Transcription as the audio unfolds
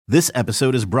This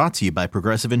episode is brought to you by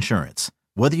Progressive Insurance.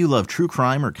 Whether you love true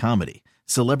crime or comedy,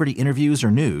 celebrity interviews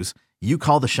or news, you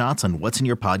call the shots on what's in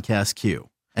your podcast queue.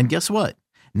 And guess what?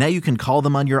 Now you can call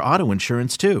them on your auto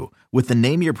insurance too with the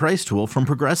Name Your Price tool from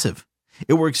Progressive.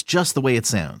 It works just the way it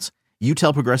sounds. You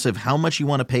tell Progressive how much you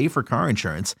want to pay for car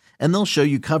insurance, and they'll show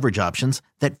you coverage options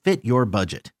that fit your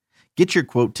budget. Get your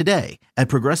quote today at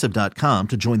Progressive.com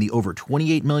to join the over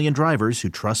 28 million drivers who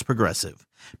trust Progressive.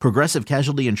 Progressive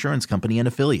Casualty Insurance Company and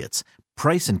Affiliates.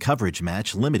 Price and coverage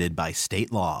match limited by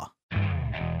state law.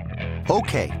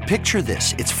 Okay, picture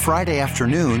this. It's Friday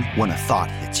afternoon when a thought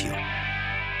hits you.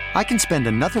 I can spend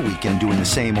another weekend doing the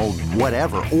same old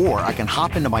whatever, or I can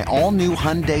hop into my all-new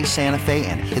Hyundai Santa Fe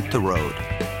and hit the road.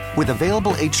 With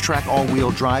available H-Track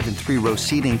all-wheel drive and 3-row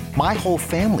seating, my whole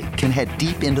family can head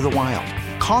deep into the wild.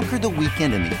 Conquer the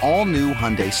weekend in the all-new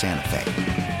Hyundai Santa Fe.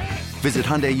 Visit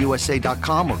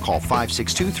HyundaiUSA.com or call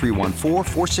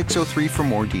 562-314-4603 for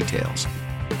more details.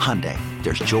 Hyundai,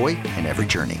 there's joy in every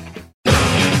journey.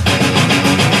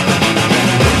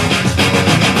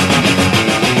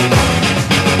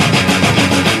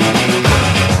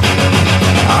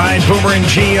 All right, Boomer and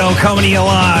Gio coming to you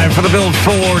live for the Bill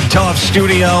Ford Tough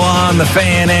Studio on the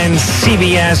Fan and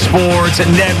CBS Sports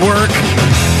Network.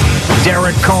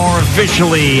 Derek Carr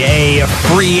officially a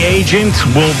free agent.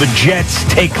 Will the Jets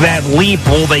take that leap?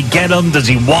 Will they get him? Does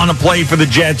he want to play for the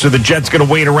Jets? Or the Jets going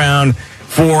to wait around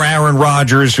for Aaron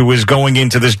Rodgers, who is going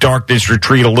into this darkness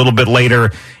retreat a little bit later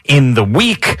in the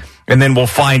week? And then we'll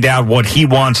find out what he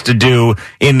wants to do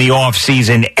in the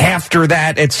offseason after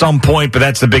that at some point. But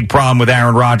that's the big problem with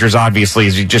Aaron Rodgers, obviously,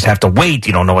 is you just have to wait.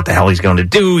 You don't know what the hell he's going to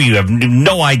do. You have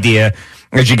no idea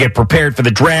as you get prepared for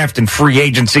the draft and free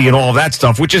agency and all of that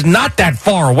stuff, which is not that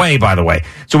far away, by the way.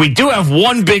 So we do have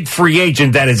one big free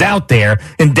agent that is out there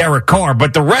in Derek Carr,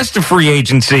 but the rest of free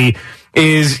agency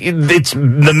it's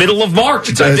the middle of March.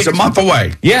 It's a month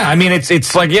away. Yeah, I mean, it's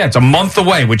a month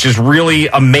away, which is really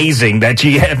amazing that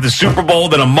you have the Super Bowl,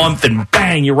 then a month, and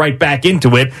bang, you're right back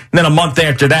into it. And then a month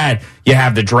after that, you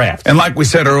have the draft. And like we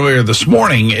said earlier this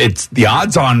morning, it's the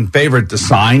odds-on favorite to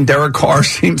sign Derek Carr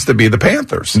seems to be the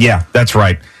Panthers. Yeah, that's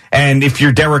right. And if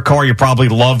you're Derek Carr, you probably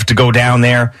love to go down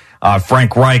there.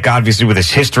 Frank Reich, obviously, with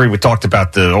his history, we talked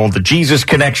about all the Jesus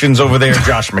connections over there.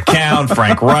 Josh McCown,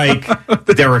 Frank Reich,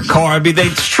 Derek Carr. I mean,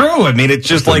 it's true. I mean, it's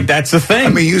just like that's the thing. I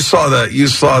mean, you saw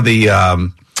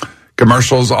the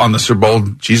commercials on the Super Bowl.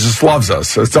 Jesus loves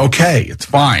us. It's okay. It's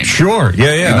fine. Sure.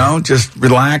 Yeah. You know, just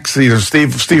relax. Steve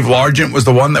Largent was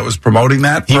the one that was promoting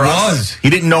that. He was.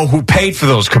 He didn't know who paid for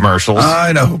those commercials.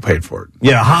 I know who paid for it.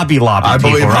 Yeah, Hobby Lobby. I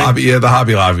believe right? the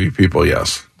Hobby Lobby people.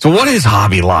 Yes. So what is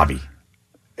Hobby Lobby?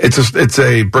 It's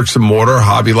a bricks and mortar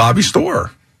Hobby Lobby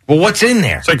store. Well, what's in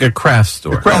there? It's like a craft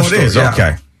store. It is. Yeah.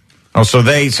 Okay. Oh, so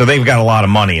they've got a lot of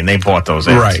money and they bought those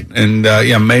ads. Right. And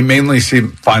mainly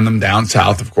find them down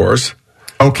south, of course.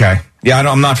 Okay. Yeah,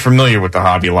 I'm not familiar with the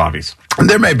Hobby Lobbies. And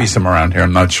there may be some around here.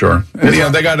 I'm not sure.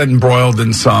 And, they got embroiled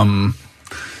in some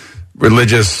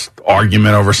religious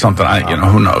argument over something.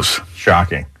 Who knows?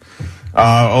 Shocking.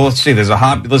 Let's see. There's a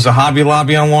Hobby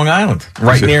Lobby on Long Island,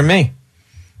 right near me.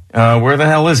 Where the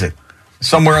hell is it?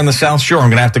 Somewhere on the South Shore. I'm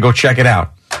going to have to go check it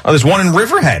out. Oh, there's one in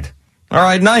Riverhead. All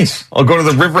right, nice. I'll go to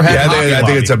the Riverhead Hobby I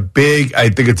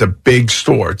think it's a big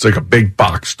store. It's like a big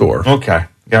box store. Okay.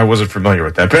 Yeah, I wasn't familiar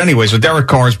with that. But anyway, so Derek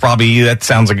Carr is that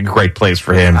sounds like a great place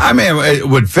for him. I mean, it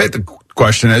would fit. The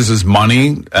question is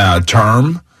money,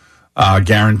 term,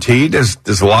 guaranteed?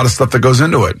 There's a lot of stuff that goes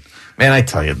into it. Man, I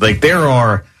tell you,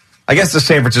 I guess the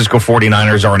San Francisco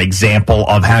 49ers are an example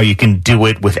of how you can do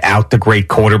it without the great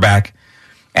quarterback.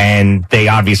 And they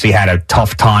obviously had a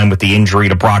tough time with the injury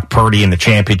to Brock Purdy in the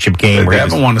championship game. They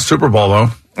haven't won a Super Bowl, though.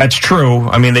 That's true.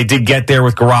 I mean, they did get there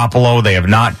with Garoppolo. They have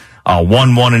not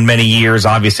won one in many years.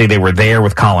 Obviously, they were there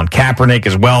with Colin Kaepernick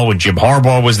as well when Jim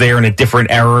Harbaugh was there in a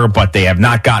different era, but they have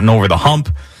not gotten over the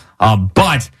hump.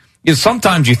 But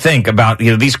sometimes you think about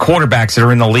these quarterbacks that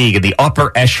are in the league and the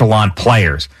upper echelon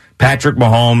players. Patrick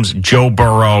Mahomes, Joe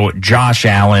Burrow, Josh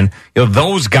Allen,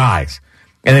 those guys.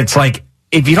 And it's like,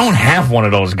 if you don't have one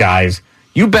of those guys,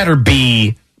 you better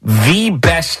be the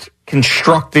best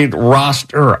constructed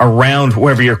roster around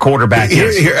whoever your quarterback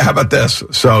is. Here, how about this?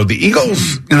 So the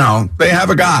Eagles, they have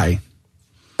a guy.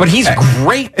 But he's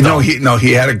great, though.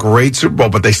 He had a great Super Bowl,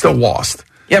 but they still lost.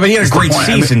 Yeah, but he had a great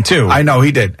season, too. I know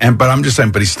he did. But I'm just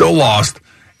saying, but he still lost.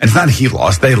 And it's not he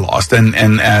lost, they lost.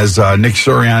 And as Nick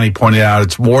Sirianni pointed out,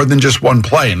 it's more than just one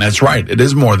play. And that's right. It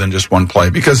is more than just one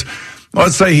play. Because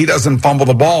let's say he doesn't fumble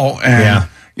the ball and,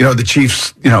 the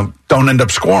Chiefs, don't end up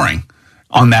scoring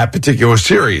on that particular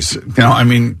series.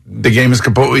 The game is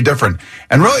completely different.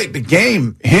 And really, the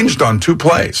game hinged on two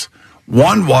plays.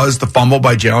 One was the fumble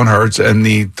by Jalen Hurts and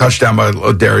the touchdown by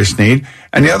Darius Sneed,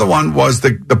 and the other one was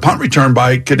the punt return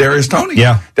by Kadarius Toney.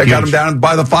 Yeah, that got him down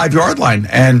by the 5-yard line.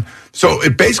 And so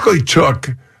it basically took,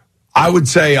 I would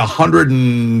say,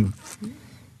 20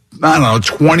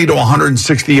 to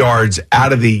 160 yards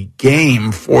out of the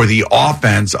game for the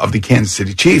offense of the Kansas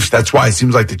City Chiefs. That's why it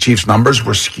seems like the Chiefs' numbers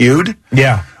were skewed.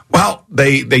 Yeah. Well,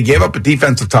 they gave up a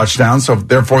defensive touchdown, so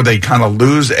therefore they kind of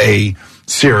lose a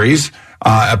series,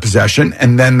 a possession,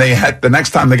 and then the next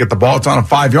time they get the ball, it's on a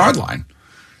 5-yard line.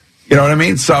 You know what I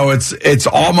mean? So it's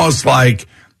almost like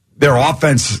their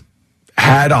offense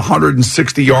had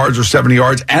 160 yards or 70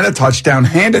 yards and a touchdown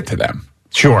handed to them.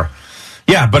 Sure.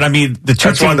 Yeah, but I mean,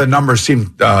 that's why the numbers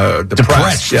seem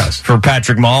depressed. Yes, for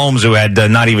Patrick Mahomes, who had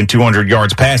not even 200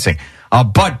 yards passing.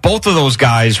 But both of those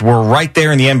guys were right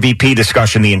there in the MVP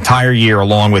discussion the entire year,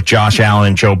 along with Josh Allen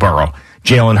and Joe Burrow,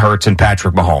 Jalen Hurts and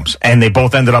Patrick Mahomes. And they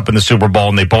both ended up in the Super Bowl,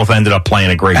 and they both ended up playing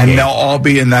a great game. And they'll all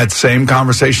be in that same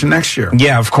conversation next year.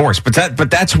 Yeah, of course. But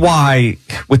that's why,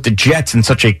 with the Jets in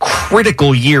such a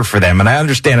critical year for them, and I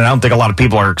understand, and I don't think a lot of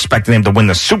people are expecting them to win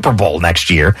the Super Bowl next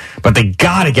year, but they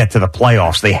got to get to the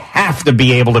playoffs. They have to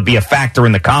be able to be a factor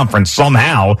in the conference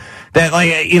somehow. That,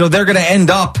 they're going to end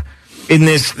up in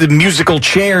the musical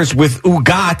chairs with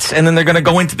Ugat, and then they're going to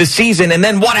go into the season, and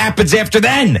then what happens after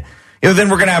then? Then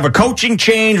we're going to have a coaching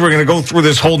change. We're going to go through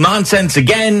this whole nonsense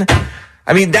again.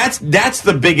 I mean, that's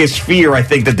the biggest fear I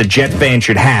think that the Jet fan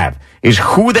should have, is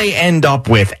who they end up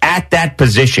with at that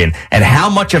position and how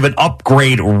much of an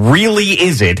upgrade really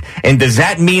is it? And does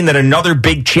that mean that another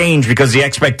big change, because the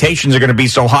expectations are going to be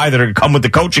so high that are going to come with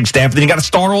the coaching staff, then you got to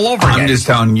start all over again? I'm just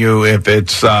telling you, if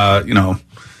it's, I know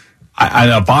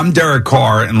if I'm Derek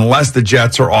Carr, unless the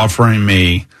Jets are offering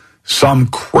me some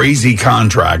crazy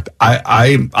contract,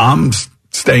 I'm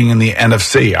staying in the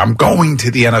NFC. I'm going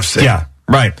to the NFC. Yeah,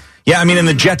 right. Yeah, I mean, and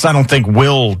the Jets I don't think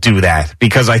will do that,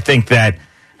 because I think that,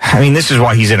 this is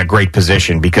why he's in a great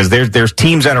position, because there's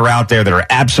teams that are out there that are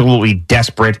absolutely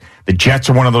desperate. The Jets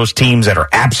are one of those teams that are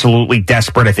absolutely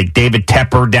desperate. I think David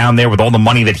Tepper down there, with all the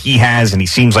money that he has, and he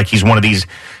seems like he's one of these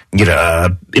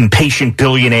impatient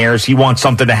billionaires. He wants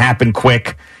something to happen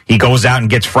quick. He goes out and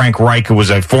gets Frank Reich, who was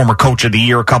a former coach of the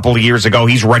year a couple of years ago.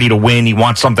 He's ready to win. He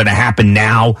wants something to happen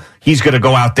now. He's going to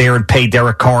go out there and pay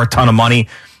Derek Carr a ton of money.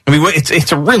 I mean,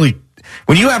 it's a really,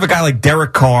 when you have a guy like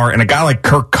Derek Carr and a guy like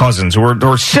Kirk Cousins, who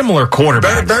are similar quarterbacks.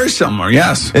 Very, very similar,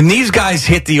 yes. And these guys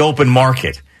hit the open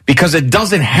market, because it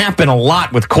doesn't happen a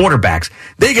lot with quarterbacks.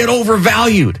 They get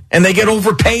overvalued and they get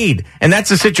overpaid. And that's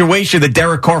the situation that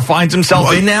Derek Carr finds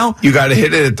himself in now. You got to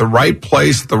hit it at the right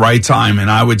place at the right time. And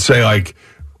I would say,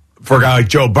 for a guy like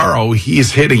Joe Burrow,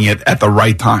 he's hitting it at the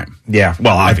right time. Yeah,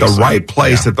 well, obviously. At the right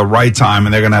place at the right time,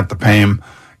 and they're going to have to pay him,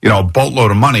 a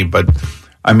boatload of money. But,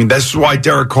 this is why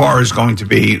Derek Carr is going to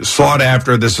be sought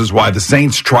after. This is why the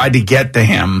Saints tried to get to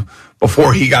him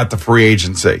before he got the free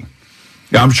agency.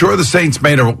 Yeah, I'm sure the Saints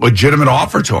made a legitimate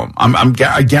offer to him.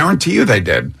 I guarantee you they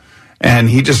did. And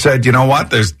he just said, you know what,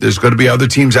 there's going to be other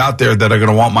teams out there that are going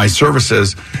to want my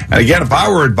services. And again, if I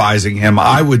were advising him,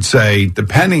 I would say,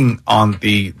 depending on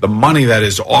the money that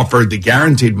is offered, the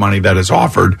guaranteed money that is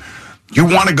offered, you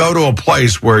want to go to a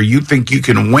place where you think you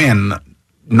can win,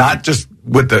 not just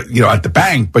with the, at the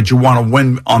bank, but you want to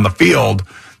win on the field.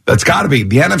 That's got to be,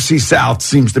 the NFC South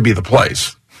seems to be the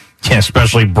place. Yeah,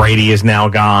 especially Brady is now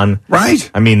gone. Right.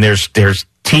 There's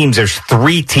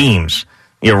three teams,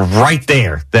 right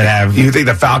there that have. You think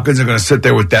the Falcons are going to sit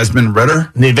there with Desmond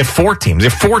Ridder? They're four teams. They're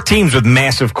four teams with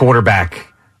massive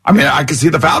quarterback. I can see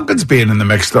the Falcons being in the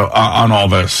mix on all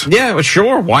this. Yeah, well,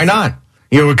 sure. Why not?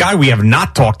 A guy we have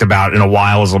not talked about in a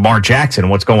while is Lamar Jackson and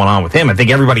what's going on with him. I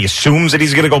think everybody assumes that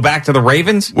he's going to go back to the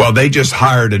Ravens. Well, they just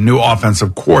hired a new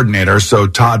offensive coordinator, so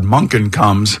Todd Monken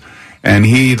comes. And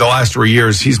the last 3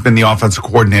 years, he's been the offensive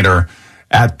coordinator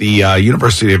at the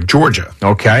University of Georgia.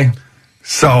 Okay.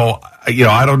 So,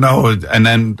 I don't know. And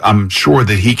then I'm sure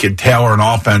that he could tailor an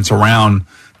offense around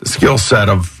the skill set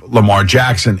of Lamar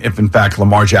Jackson, if in fact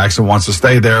Lamar Jackson wants to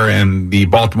stay there in the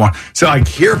Baltimore. So,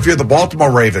 here, if you're the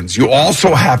Baltimore Ravens, you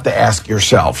also have to ask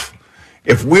yourself,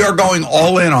 if we are going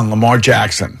all in on Lamar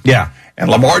Jackson. Yeah.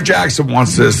 And Lamar Jackson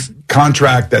wants this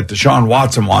contract that Deshaun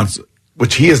Watson wants,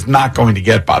 which he is not going to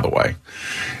get, by the way.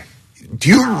 Do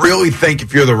you really think,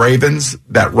 if you're the Ravens,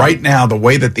 that right now, the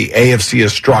way that the AFC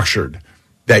is structured,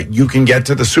 that you can get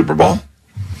to the Super Bowl?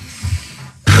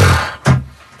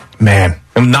 Man,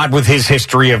 not with his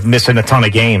history of missing a ton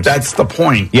of games. That's the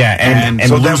point. Yeah, and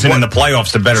so losing in the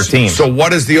playoffs to better teams. So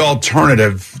what is the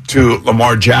alternative to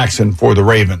Lamar Jackson for the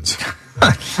Ravens?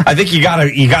 I think you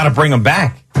gotta bring him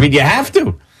back. You have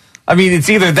to. It's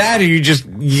either that or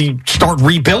you start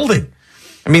rebuilding.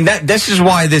 I mean, this is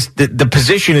why the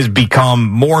position has become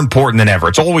more important than ever.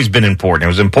 It's always been important. It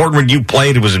was important when you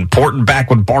played. It was important back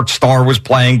when Bart Starr was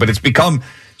playing. But it's become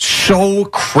so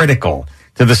critical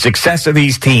to the success of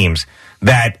these teams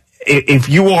that if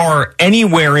you are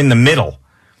anywhere in the middle,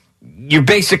 you're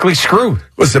basically screwed.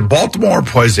 Listen, Baltimore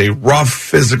plays a rough,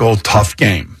 physical, tough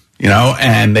game,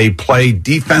 and they play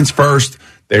defense first.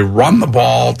 They run the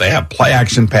ball. They have play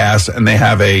action pass, and they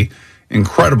have a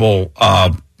incredible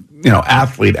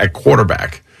athlete at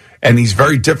quarterback, and he's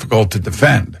very difficult to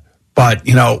defend. But,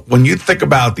 when you think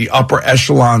about the upper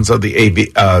echelons of the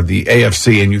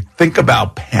AFC, and you think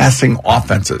about passing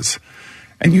offenses,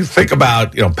 and you think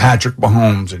about, Patrick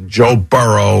Mahomes and Joe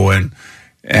Burrow and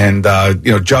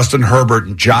Justin Herbert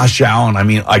and Josh Allen, I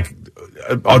mean,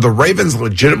 are the Ravens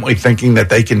legitimately thinking that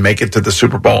they can make it to the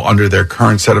Super Bowl under their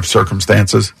current set of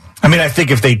circumstances? I mean, I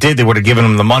think if they did, they would have given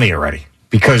them the money already.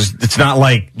 Because it's not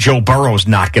like Joe Burrow's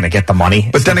not going to get the money.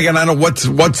 But then again, I don't know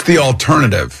what's the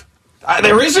alternative.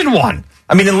 There isn't one.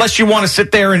 I mean, unless you want to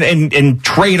sit there and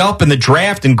trade up in the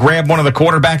draft and grab one of the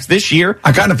quarterbacks this year.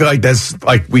 I kind of feel like that's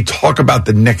like we talk about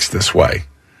the Knicks this way.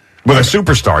 With a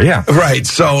superstar, yeah. Right.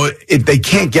 So if they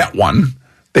can't get one,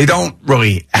 they don't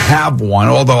really have one.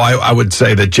 Although I would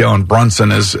say that Jalen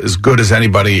Brunson is as good as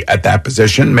anybody at that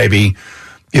position. Maybe,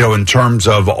 in terms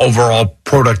of overall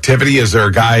productivity, is there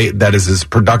a guy that is as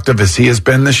productive as he has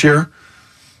been this year?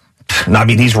 I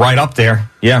mean, he's right up there.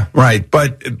 Yeah. Right.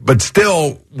 But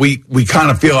still, we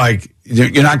kind of feel like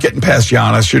you're not getting past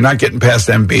Giannis. You're not getting past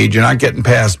Embiid. You're not getting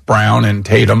past Brown and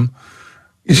Tatum.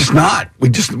 You're just not.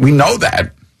 We know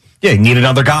that. Yeah, you need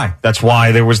another guy. That's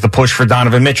why there was the push for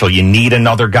Donovan Mitchell. You need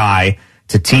another guy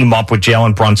to team up with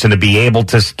Jalen Brunson to be able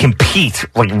to compete,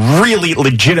 like really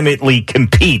legitimately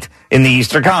compete in the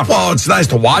Eastern Conference. Well, it's nice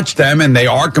to watch them, and they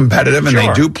are competitive, and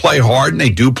they do play hard, and they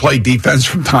do play defense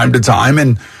from time to time,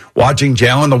 and watching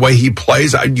Jalen, the way he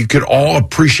plays, you could all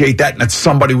appreciate that, and it's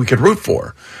somebody we could root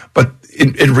for. But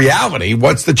in reality,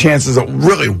 what are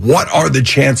the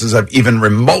chances of even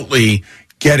remotely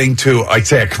getting to, like,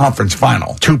 say, a conference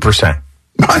final? 2%.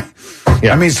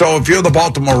 Yeah. I mean, so if you're the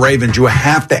Baltimore Ravens, you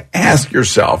have to ask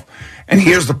yourself, and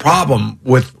here's the problem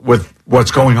with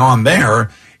what's going on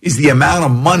there, is the amount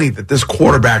of money that this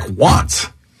quarterback wants.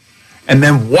 And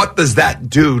then what does that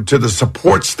do to the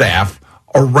support staff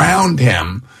around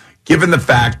him, given the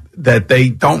fact that they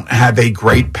don't have a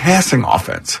great passing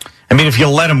offense? I mean, if you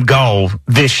let him go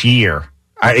this year,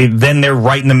 then they're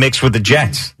right in the mix with the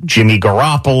Jets. Jimmy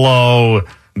Garoppolo,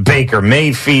 Baker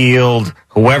Mayfield,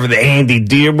 whoever the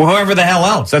hell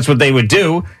else. That's what they would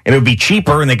do. And it would be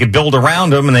cheaper, and they could build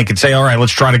around them, and they could say, all right,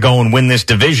 let's try to go and win this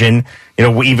division,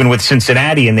 even with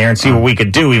Cincinnati in there, and see what we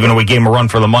could do, even though we gave them a run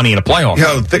for the money in a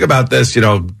playoff. Think about this. Ben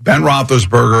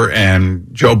Roethlisberger and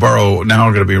Joe Burrow now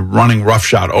are going to be running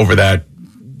roughshod over that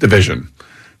division.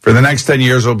 For the next 10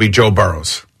 years, it'll be Joe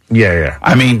Burrow's. Yeah.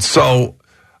 I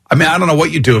don't know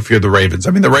what you do if you're the Ravens.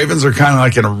 I mean, the Ravens are kind of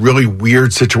like in a really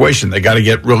weird situation. They got to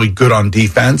get really good on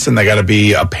defense, and they got to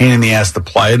be a pain in the ass to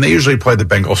play. And they usually play the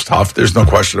Bengals tough. There's no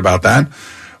question about that.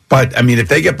 But, I mean, if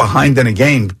they get behind in a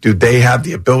game, do they have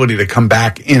the ability to come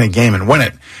back in a game and win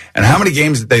it? And how many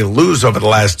games did they lose over the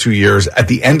last 2 years at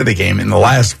the end of the game in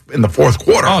the fourth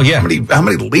quarter? Oh, yeah. How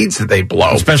many leads did they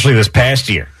blow? Especially this past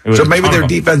year. So maybe their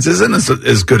defense isn't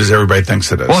as good as everybody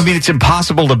thinks it is. Well, I mean, it's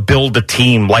impossible to build a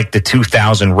team like the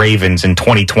 2000 Ravens in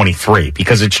 2023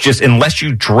 because it's just, unless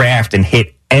you draft and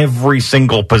hit every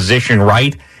single position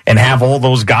right and have all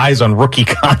those guys on rookie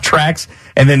contracts,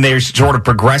 and then they're sort of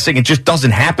progressing, it just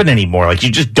doesn't happen anymore. Like, you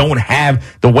just don't have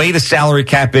the way the salary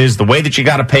cap is, the way that you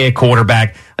got to pay a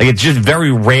quarterback. Like, it's just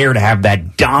very rare to have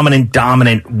that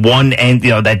dominant one end,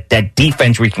 that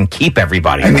defense where you can keep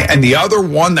everybody. And the other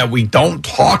one that we don't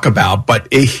talk about,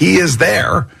 but he is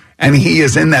there, and he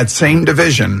is in that same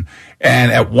division.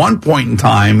 And at one point in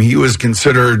time, he was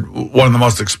considered one of the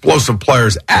most explosive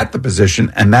players at the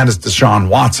position, and that is Deshaun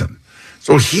Watson.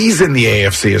 So he's in the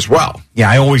AFC as well. Yeah,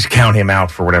 I always count him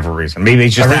out for whatever reason. Maybe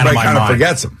it's just out of my mind. Everybody kind of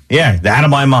forgets him. Yeah, out of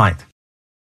my mind.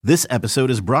 This episode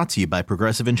is brought to you by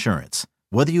Progressive Insurance.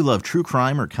 Whether you love true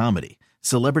crime or comedy,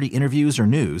 celebrity interviews or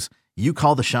news, you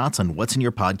call the shots on what's in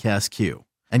your podcast queue.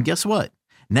 And guess what?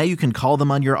 Now you can call them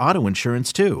on your auto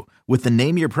insurance too with the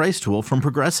Name Your Price tool from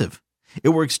Progressive. It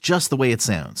works just the way it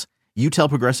sounds. You tell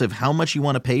Progressive how much you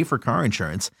want to pay for car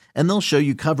insurance, and they'll show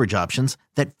you coverage options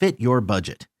that fit your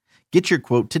budget. Get your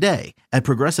quote today at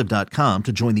Progressive.com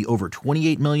to join the over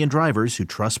 28 million drivers who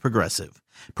trust Progressive.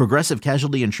 Progressive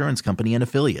Casualty Insurance Company and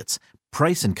Affiliates.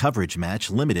 Price and coverage match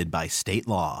limited by state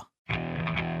law.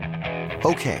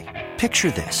 Okay,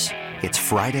 picture this. It's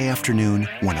Friday afternoon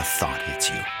when a thought hits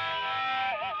you.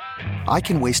 I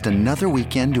can waste another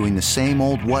weekend doing the same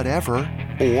old whatever,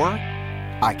 or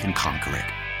I can conquer it.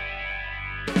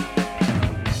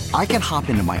 I can hop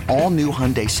into my all-new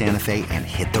Hyundai Santa Fe and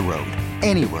hit the road.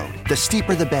 Any road. The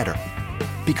steeper, the better.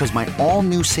 Because my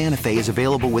all-new Santa Fe is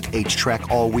available with H-Track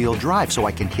all-wheel drive, so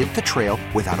I can hit the trail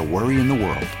without a worry in the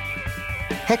world.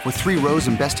 Heck, with 3 rows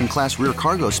and best-in-class rear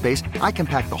cargo space, I can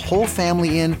pack the whole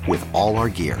family in with all our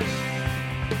gear.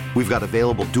 We've got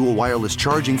available dual wireless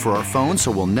charging for our phones,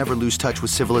 so we'll never lose touch with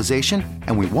civilization,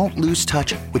 and we won't lose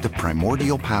touch with the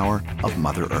primordial power of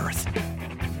Mother Earth.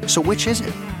 So which is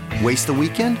it? Waste the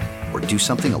weekend or do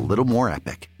something a little more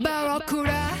epic?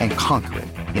 And conquer it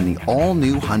in the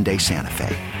all-new Hyundai Santa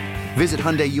Fe. Visit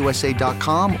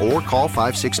HyundaiUSA.com or call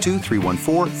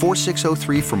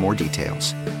 562-314-4603 for more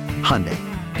details. Hyundai,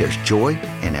 there's joy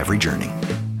in every journey.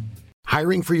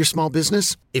 Hiring for your small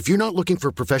business? If you're not looking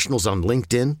for professionals on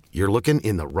LinkedIn, you're looking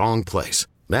in the wrong place.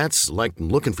 That's like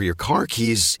looking for your car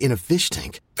keys in a fish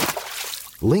tank.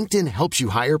 LinkedIn helps you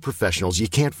hire professionals you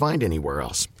can't find anywhere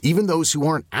else, even those who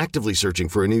aren't actively searching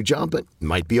for a new job but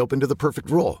might be open to the perfect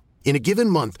role. In a given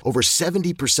month, over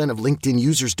 70% of LinkedIn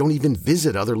users don't even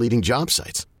visit other leading job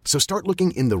sites. So start looking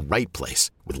in the right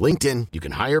place. With LinkedIn, you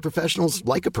can hire professionals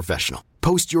like a professional.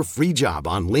 Post your free job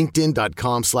on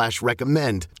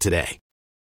linkedin.com/recommend today.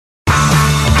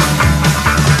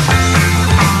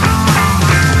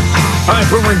 All right,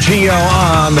 Boomer and Gio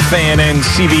on the Fan and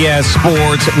CBS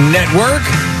Sports Network.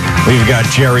 We've got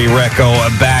Jerry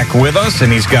Recco back with us,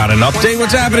 and he's got an update.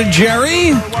 What's happening,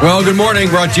 Jerry? Well, good morning.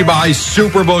 Brought to you by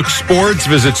Superbook Sports.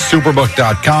 Visit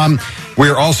superbook.com.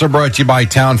 We're also brought to you by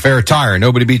Town Fair Tire.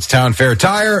 Nobody beats Town Fair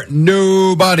Tire.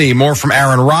 Nobody. More from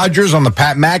Aaron Rodgers on the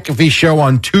Pat McAfee Show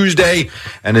on Tuesday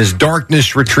and his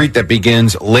darkness retreat that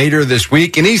begins later this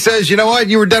week. And he says, you know what?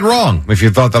 You were dead wrong if you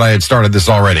thought that I had started this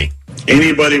already.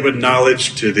 Anybody with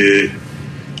knowledge to the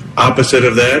opposite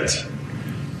of that,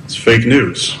 it's fake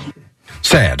news.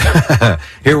 Sad.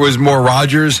 Here was more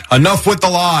Rodgers. Enough with the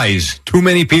lies. Too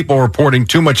many people reporting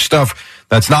too much stuff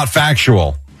that's not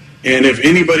factual. And if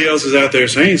anybody else is out there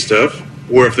saying stuff,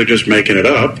 or if they're just making it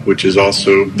up, which is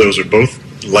also, those are both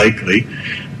likely,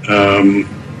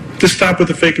 just stop with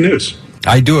the fake news.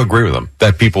 I do agree with him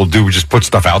that people do just put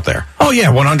stuff out there. Oh,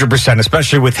 yeah, 100%,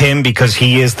 especially with him because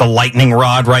he is the lightning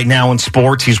rod right now in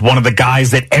sports. He's one of the guys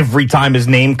that every time his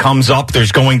name comes up,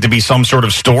 there's going to be some sort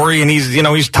of story, and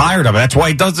he's tired of it. That's why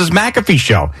he does this McAfee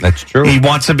show. That's true. He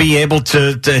wants to be able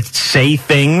to say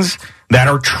things that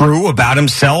are true about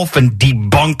himself and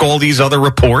debunk all these other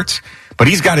reports. But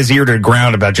he's got his ear to the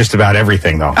ground about just about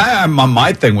everything, though.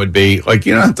 My thing would be, like,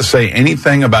 you don't have to say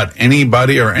anything about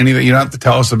anybody or anything. You don't have to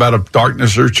tell us about a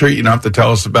darkness retreat. You don't have to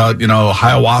tell us about,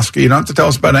 ayahuasca. You don't have to tell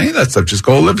us about any of that stuff. Just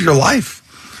go live your life.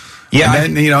 Yeah.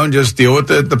 And then, just deal with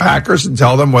the Packers and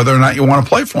tell them whether or not you want to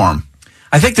play for them.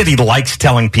 I think that he likes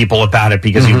telling people about it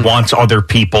because he wants other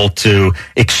people to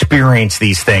experience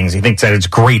these things. He thinks that it's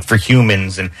great for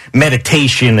humans and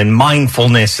meditation and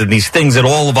mindfulness and these things that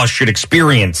all of us should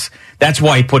experience. That's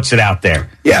why he puts it out there.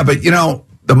 Yeah, but,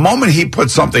 the moment he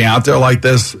puts something out there like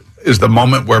this is the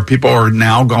moment where people are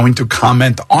now going to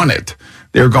comment on it.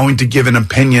 They're going to give an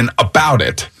opinion about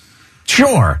it.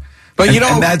 Sure. But,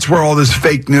 and that's where all this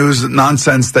fake news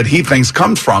nonsense that he thinks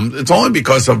comes from. It's only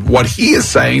because of what he is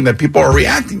saying that people are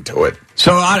reacting to it.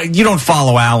 So you don't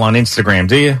follow Al on Instagram,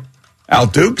 do you? Al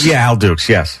Dukes? Yeah, Al Dukes,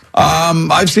 yes.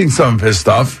 I've seen some of his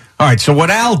stuff. All right, so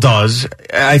what Al does,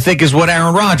 I think, is what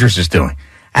Aaron Rodgers is doing.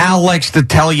 Al likes to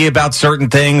tell you about certain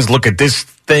things. Look at this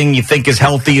thing you think is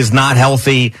healthy is not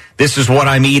healthy. This is what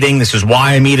I'm eating. This is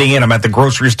why I'm eating it. I'm at the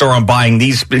grocery store. I'm buying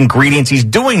these ingredients. He's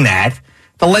doing that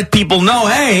to let people know,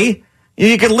 hey,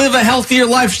 you can live a healthier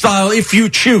lifestyle if you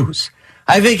choose.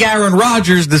 I think Aaron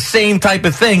Rodgers, the same type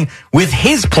of thing with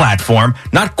his platform,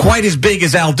 not quite as big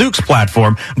as Al Duke's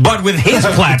platform, but with his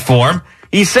platform,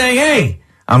 he's saying, hey,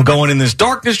 I'm going in this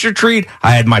darkness retreat.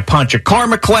 I had my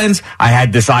Panchakarma cleanse. I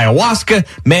had this ayahuasca.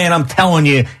 Man, I'm telling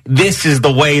you, this is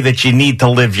the way that you need to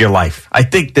live your life. I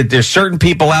think that there's certain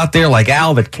people out there like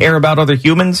Al that care about other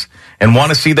humans and want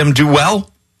to see them do well.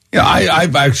 Yeah,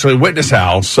 I've actually witnessed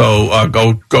Al, so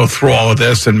go through all of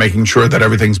this and making sure that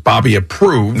everything's Bobby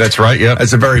approved. That's right, yeah.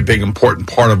 That's a very big, important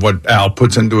part of what Al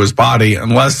puts into his body.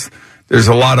 Unless there's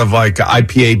a lot of,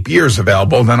 IPA beers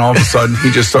available, then all of a sudden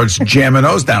he just starts jamming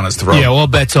those down his throat. Yeah, well,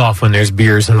 bets off when there's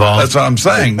beers involved. That's what I'm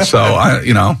saying. So,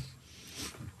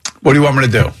 what do you want me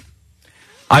to do?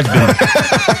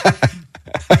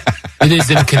 It is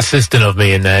inconsistent of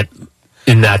me in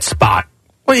that spot.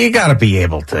 Well, you got to be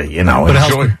able to, but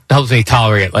enjoy. It helps me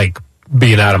tolerate,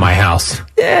 being out of my house.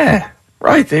 Yeah,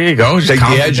 right. There you go. Take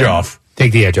the edge off.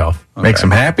 Take the edge off. Makes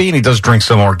him happy, and he does drink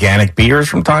some organic beers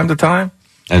from time to time.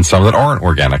 And some that aren't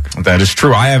organic. That is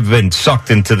true. I have been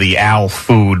sucked into the Al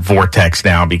food vortex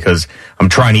now because I'm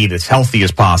trying to eat as healthy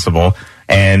as possible.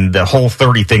 And the whole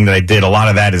 30 thing that I did, a lot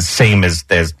of that is the same as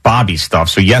Bobby's stuff.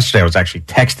 So yesterday I was actually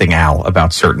texting Al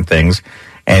about certain things.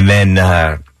 And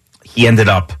then he ended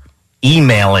up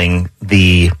emailing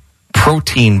the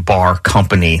protein bar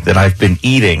company that I've been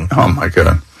eating. Oh, my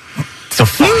God. To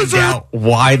find out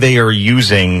why they are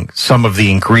using some of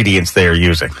the ingredients they are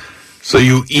using. So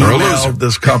you emailed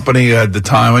this company, you had the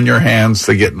time on your hands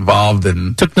to get involved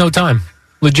in. Took no time.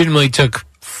 Legitimately took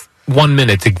 1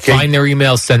 minute to find their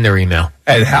email, send their email.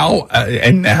 And how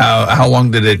long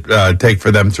did it take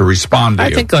for them to respond to you?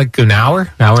 I think like an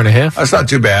hour and a half. That's not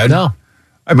too bad. No.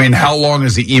 I mean, how long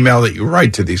is the email that you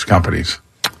write to these companies?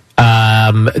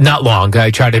 Not long. I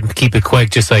try to keep it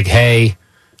quick, just like, hey,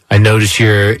 I notice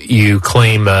you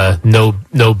claim no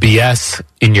BS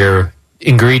in your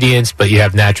ingredients, but you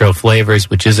have natural flavors,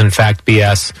 which is in fact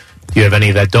BS. Do you have any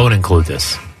that don't include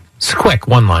this? It's quick,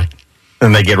 one line.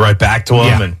 And they get right back to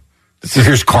them. And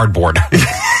here's cardboard.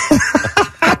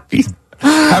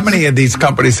 How many of these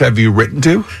companies have you written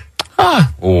to?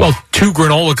 Well, 2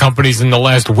 granola companies in the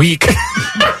last week. And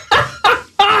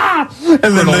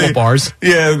then granola bars.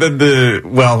 Yeah,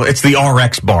 it's the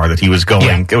RX bar that he was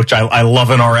going, which I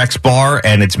love an RX bar,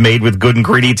 and it's made with good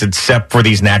ingredients except for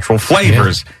these natural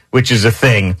flavors, which is a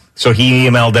thing. So he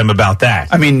emailed them about that.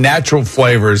 I mean, natural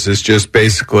flavors is just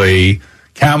basically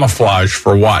camouflage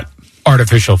for what?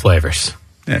 Artificial flavors.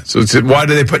 Yeah. So why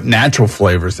do they put natural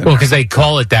flavors in? Well, because they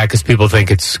call it that because people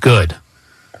think it's good.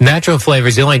 Natural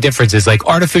flavors, the only difference is like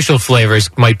artificial flavors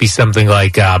might be something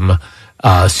like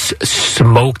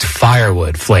smoked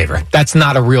firewood flavor. That's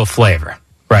not a real flavor,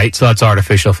 right? So that's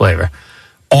artificial flavor.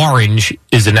 Orange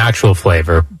is an actual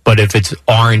flavor, but if it's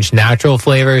orange natural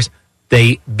flavors,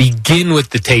 they begin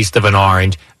with the taste of an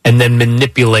orange and then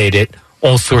manipulate it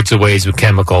all sorts of ways with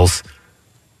chemicals,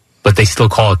 but they still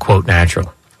call it, quote,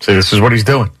 natural. So this is what he's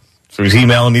doing. So he's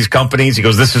emailing these companies. He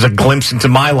goes, this is a glimpse into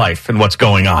my life and what's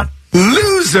going on.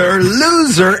 Loser,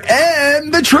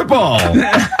 and the triple.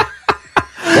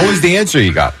 What was the answer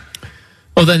you got?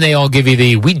 Well, then they all give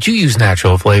you we do use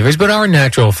natural flavors, but our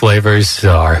natural flavors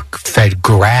are fed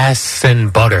grass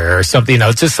and butter or something. You know,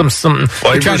 it's just some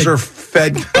flavors are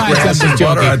fed grass and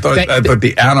butter. I thought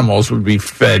the animals would be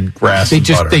fed grass and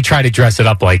butter. They try to dress it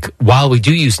up like, while we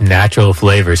do use natural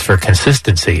flavors for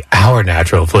consistency, our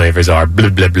natural flavors are blah,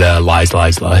 blah, blah, lies.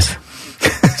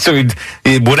 So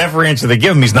whatever answer they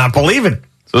give him, he's not believing.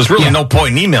 So there's really no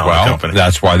point in emailing the company.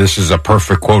 That's why this is a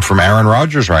perfect quote from Aaron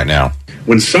Rodgers right now.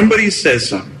 When somebody says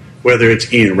something, whether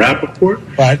it's Ian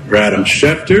Rappaport, or Adam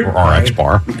Schefter, or RX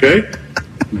Bar, okay,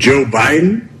 Joe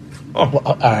Biden,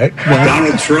 all right,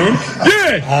 Donald Trump,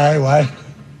 all right,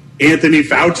 Anthony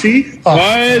Fauci, what?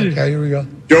 Okay, here we go.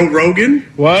 Joe Rogan,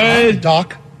 what?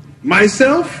 Doc,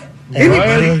 myself,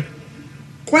 anybody,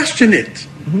 question it.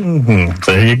 Mm-hmm.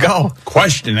 There you go.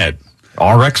 Question it.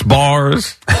 RX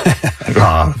bars,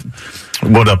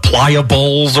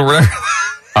 pliables or whatever.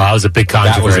 That was a big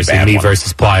controversy, me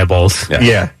versus pliables.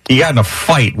 Yeah. He got in a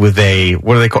fight with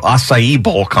what do they call, acai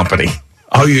bowl company.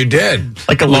 Oh, you did?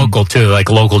 Like a local, too, like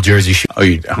local Jersey.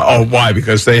 Oh, why?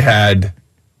 Because they had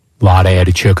a lot of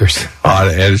added sugars.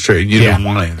 You didn't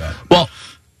want any of that. Well,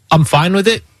 I'm fine with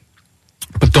it,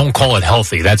 but don't call it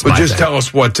healthy. That's my just thing. Tell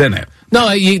us what's in it. No,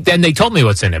 then they told me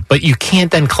what's in it, but you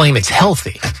can't then claim it's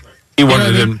healthy. He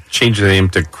wanted to change the name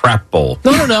to Crap Bowl.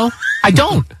 No. I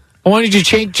don't. I wanted you to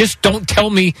change. Just don't tell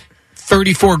me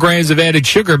 34 grams of added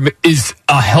sugar is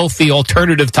a healthy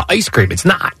alternative to ice cream. It's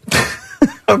not.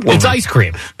 It's ice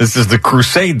cream. This is the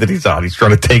crusade that he's on. He's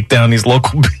trying to take down these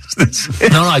local businesses.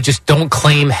 No, I just don't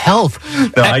claim health.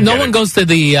 No one goes to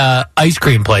the ice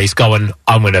cream place going,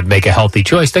 I'm going to make a healthy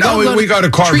choice. They go, we go to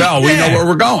Carvel. We know where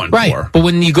we're going. Right. For. But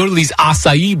when you go to these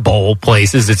acai bowl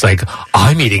places, it's like,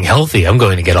 I'm eating healthy. I'm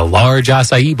going to get a large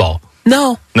acai bowl.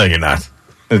 No, you're not.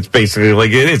 It's basically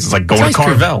like it is. It's like going to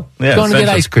Carvel. Yeah, going to get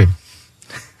ice cream.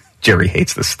 Jerry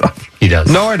hates this stuff. He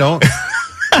does. No, I don't.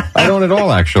 I don't at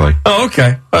all, actually. Oh,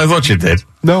 okay. I thought you did.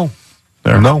 No.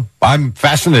 I'm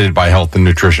fascinated by health and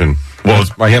nutrition. Well,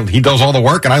 he does all the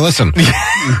work, and I listen.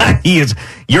 He is.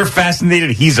 You're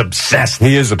fascinated. He's obsessed.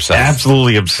 He is obsessed.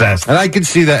 Absolutely obsessed. And I could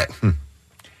see that.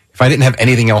 If I didn't have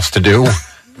anything else to do,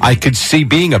 I could see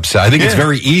being upset. I think it's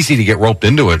very easy to get roped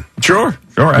into it. Sure,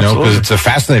 absolutely. Because it's a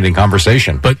fascinating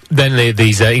conversation. But then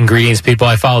these ingredients people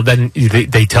I follow, then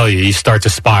they tell you start to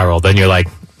spiral. Then you're like,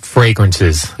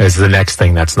 fragrances is the next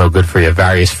thing that's no good for you.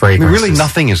 Various fragrances. Really,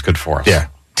 nothing is good for us. Yeah.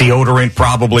 Deodorant,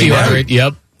 probably.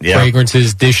 Yep.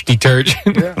 fragrances, dish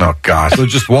detergent. Oh, gosh. So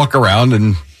just walk around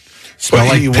and smell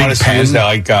like you pig want to see pen. is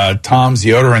like Tom's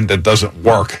deodorant that doesn't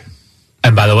work.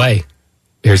 And by the way,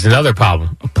 here's another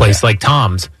problem. A place like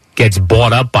Tom's gets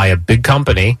bought up by a big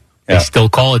company. They still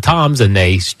call it Tom's, and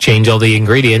they change all the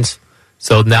ingredients.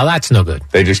 So now that's no good.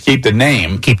 They just keep the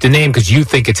name. Keep the name because you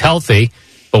think it's healthy,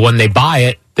 but when they buy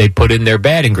it, they put in their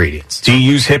bad ingredients. Do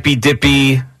you use Hippy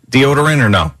Dippy deodorant or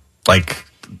no? Like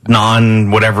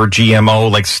non-whatever GMO,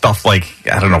 like stuff like,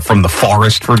 I don't know, from the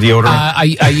forest for deodorant?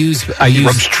 I use He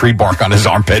rubs tree bark on his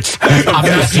armpits. I'm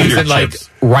just using like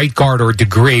Right Guard or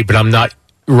Degree, but I'm not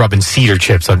rubbing cedar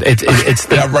chips on it's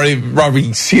the Not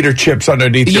rubbing cedar chips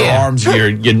underneath your arms,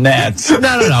 your gnats.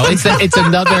 No. It's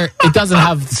another. It doesn't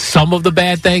have some of the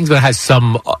bad things, but it has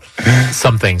some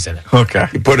things in it. Okay.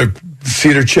 You put a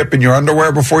cedar chip in your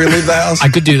underwear before you leave the house? I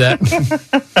could do that.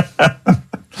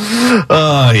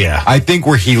 Yeah. I think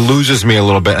where he loses me a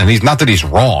little bit, and he's not that he's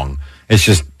wrong. It's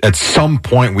just at some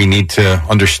point we need to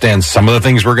understand some of the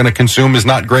things we're going to consume is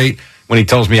not great. When he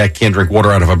tells me I can't drink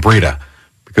water out of a Brita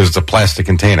because it's a plastic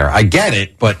container, I get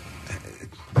it, but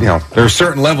there are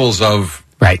certain levels of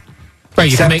Right.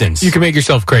 acceptance. You can make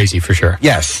yourself crazy for sure.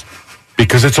 Yes,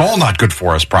 because it's all not good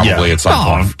for us. Probably at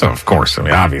some point. Of course. I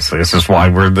mean, obviously, this is why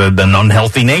we're the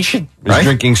unhealthy nation. Is Right?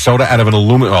 drinking soda out of an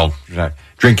aluminum? Well,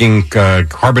 drinking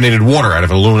carbonated water out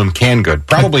of an aluminum can good?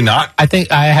 Probably not. I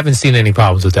think I haven't seen any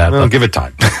problems with that. Well, but give it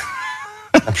time.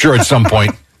 I'm sure at some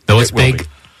point. those it will big be.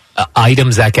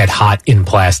 items that get hot in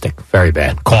plastic, very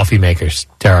bad. Coffee makers,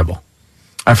 terrible.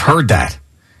 I've heard that.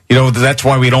 That's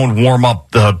why we don't warm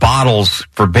up the bottles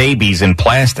for babies in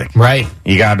plastic. Right.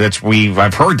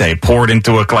 I've heard they pour it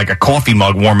into a coffee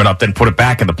mug, warm it up, then put it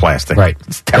back in the plastic. Right.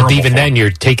 It's terrible. But even then, you're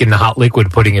taking the hot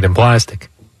liquid, putting it in plastic.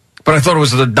 But I thought it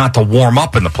was not to warm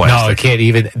up in the plastic. No, it can't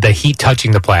even. The heat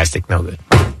touching the plastic, no good.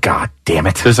 God damn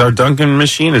it. Is our Dunkin'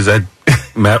 machine, is that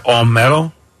all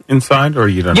metal inside, or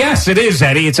you don't know? Yes, it is,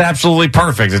 Eddie. It's absolutely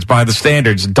perfect. It's by the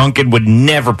standards. Dunkin' would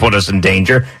never put us in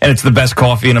danger, and it's the best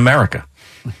coffee in America.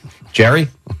 Jerry?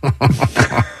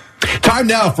 Time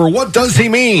now for What Does He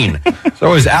Mean?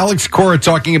 So is Alex Cora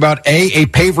talking about A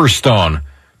paver stone,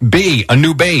 B, a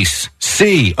new base,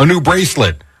 C, a new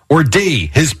bracelet, or D,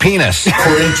 his penis?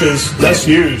 4 inches, that's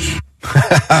huge.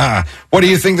 What do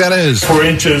you think that is? 4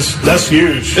 inches, that's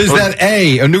huge. Is that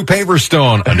A, a new paver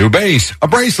stone, a new base, a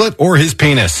bracelet, or his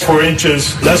penis? 4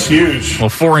 inches, that's huge. Well,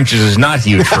 4 inches is not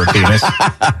huge for a penis.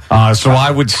 So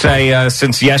I would say,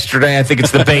 since yesterday, I think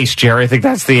it's the base, Jerry. I think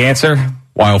that's the answer.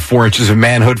 While 4 inches of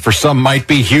manhood for some might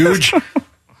be huge,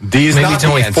 D is Maybe not it's the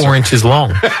only answer. 4 inches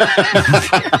long.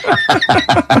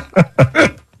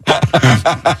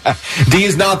 D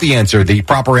is not the answer. The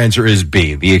proper answer is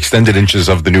B, the extended inches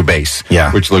of the new base,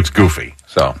 which looks goofy.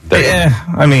 So,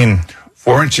 I mean,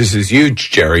 4 inches is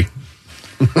huge, Jerry.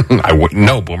 I wouldn't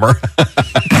know, Boomer.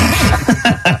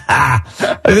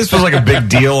 This was like a big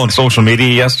deal on social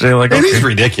media yesterday. It is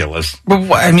ridiculous.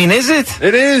 But I mean, is it?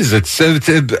 It is.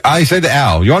 I said to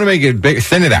Al, you want to make it big,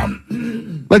 thin it out.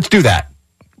 Let's do that.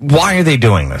 Why are they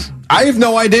doing this? I have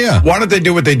no idea. Why don't they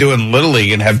do what they do in Little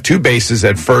League and have 2 bases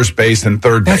at first base and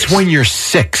third base? That's when you're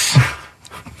 6.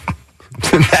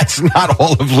 That's not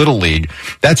all of Little League.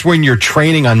 That's when you're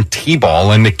training on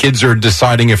T-ball and the kids are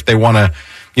deciding if they want to,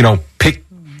 pick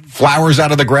flowers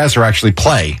out of the grass or actually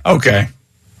play. Okay.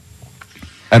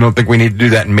 I don't think we need to do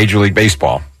that in Major League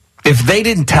Baseball. If they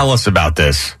didn't tell us about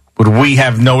this, would we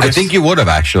have noticed? I think you would have,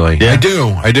 actually. Yeah. I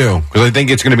do. Because I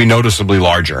think it's going to be noticeably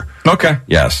larger. Okay.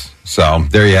 Yes. So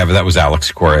there you have it. That was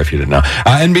Alex Cora, if you didn't know.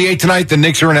 NBA tonight, the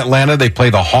Knicks are in Atlanta. They play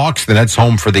the Hawks. The Nets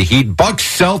home for the Heat. Bucks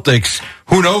Celtics.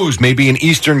 Who knows? Maybe an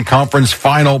Eastern Conference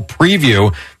final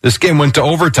preview. This game went to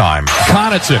overtime.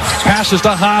 Connaughton passes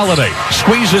to Holiday.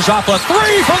 Squeezes up a 3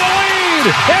 for the lead.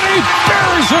 And he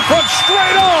buries it from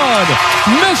straight on.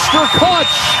 Mr.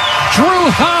 Clutch. Drew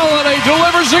Holiday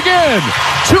delivers again.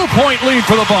 2-point lead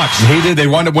for the Bucks. He did. They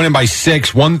wound up winning by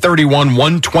 6,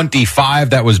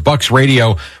 131-125. That was Bucks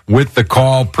Radio with the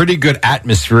call. Pretty good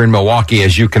atmosphere in Milwaukee,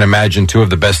 as you can imagine. 2 of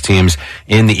the best teams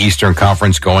in the Eastern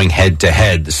Conference going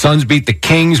head-to-head. The Suns beat the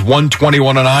Kings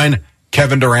 121-9.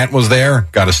 Kevin Durant was there.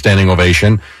 Got a standing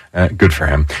ovation. Good for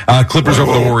him. Clippers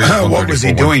over the Warriors. What was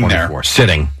he doing there?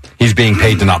 Sitting. He's being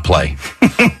paid to not play.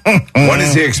 When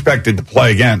is he expected to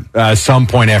play again? Some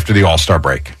point after the All-Star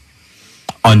break.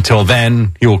 Until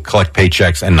then, he will collect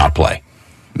paychecks and not play.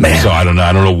 Man. So I don't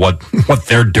know what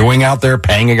they're doing out there,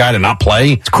 paying a guy to not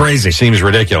play. It's crazy. Seems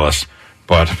ridiculous.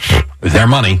 But their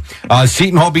money.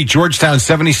 Seton Hall beat Georgetown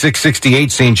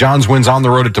 76-68. St. John's wins on the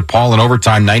road at DePaul in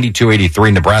overtime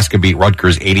 92-83. Nebraska beat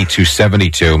Rutgers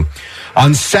 82-72.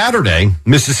 On Saturday,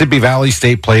 Mississippi Valley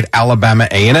State played Alabama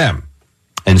A&M.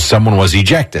 and someone was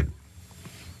ejected.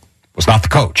 It was not the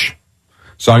coach.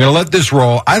 So I'm going to let this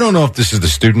roll. I don't know if this is the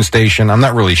student station. I'm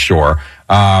not really sure.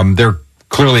 They're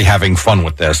clearly having fun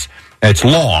with this. It's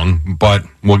long, but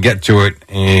we'll get to it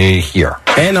here.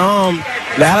 And the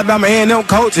Alabama A&M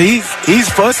coach, he's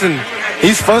fussing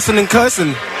and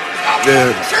cussing.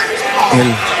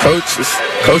 And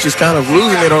coach is kind of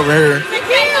losing it over here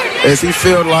as he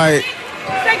feels like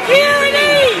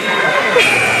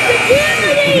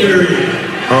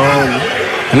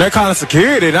and they're kind of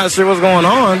security, not sure what's going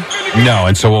on. No,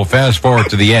 and so we'll fast forward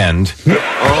to the end.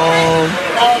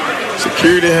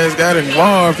 Security has got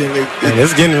involved, and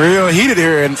it's getting real heated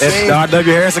here at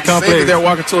R.W. Harrison Complex. They're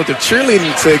walking toward the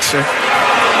cheerleading section,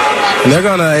 and they're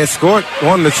going to escort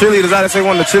one of the cheerleaders out. They say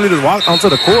one of the cheerleaders walked onto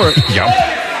the court. Yep.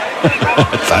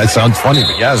 That sounds funny,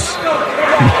 but yes.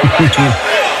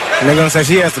 And they're going to say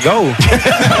she has to go.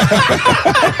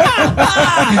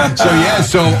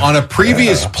 So on a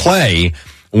previous play,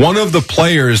 one of the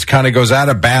players kind of goes out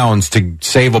of bounds to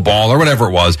save a ball or whatever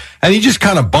it was, and he just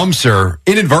kind of bumps her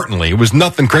inadvertently. It was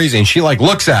nothing crazy, and she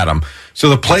looks at him. So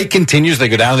the play continues. They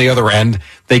go down the other end.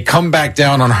 They come back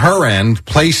down on her end.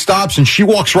 Play stops, and she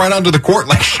walks right onto the court,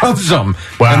 shoves them.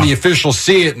 Wow. And the officials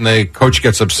see it, and the coach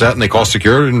gets upset, and they call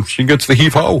security, and she gets the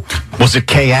heave-ho. Was it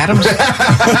Kay Adams?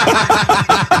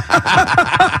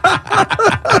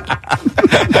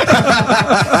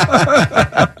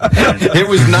 It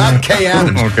was not Kay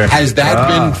Adams. Okay. Has that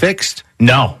been fixed?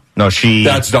 No,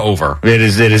 that's over. It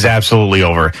is absolutely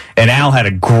over. And Al had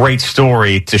a great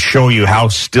story to show you how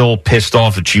still pissed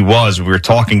off that she was. We were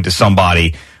talking to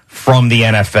somebody from the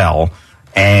NFL,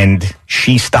 and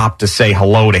she stopped to say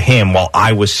hello to him while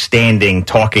I was standing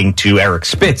talking to Eric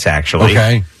Spitz, actually.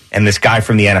 Okay. And this guy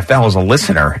from the NFL is a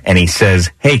listener, and he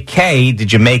says, "Hey, Kay,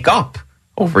 did you make up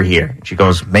over here?" And she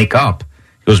goes, "Make up?"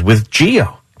 He goes, "With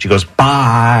Gio." She goes,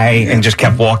 "Bye," and just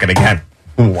kept walking again.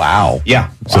 Wow. Yeah.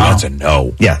 So that's a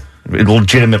no. Yeah.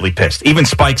 Legitimately pissed. Even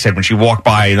Spike said when she walked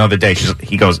by another day,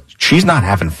 he goes, "She's not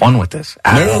having fun with this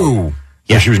at all."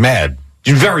 Yeah, she was mad.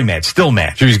 She was very mad, still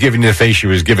mad. She was giving you the face she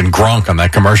was giving Gronk on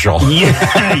that commercial.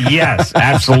 Yeah, yes,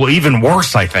 absolutely. Even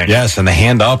worse, I think. Yes, and the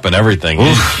hand up and everything.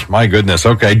 My goodness.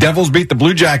 Okay, Devils beat the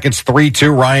Blue Jackets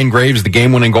 3-2. Ryan Graves, the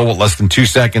game-winning goal with less than 2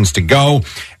 seconds to go.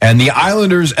 And the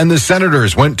Islanders and the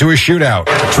Senators went to a shootout.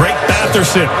 Drake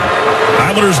Batherson.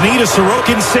 Islanders need a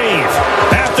Sorokin save.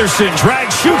 Batherson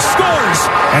drags, shoots, scores.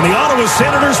 And the Ottawa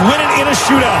Senators win it in a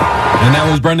shootout. And that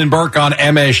was Brendan Burke on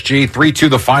MSG. 3-2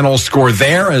 the final score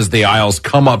there as the Isles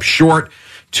come up short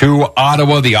to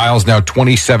Ottawa. The Isles now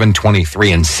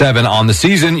 27-23-7 on the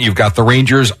season. You've got the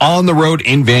Rangers on the road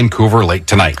in Vancouver late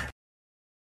tonight.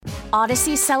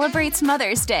 Odyssey celebrates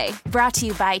Mother's Day, brought to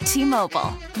you by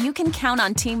T-Mobile. You can count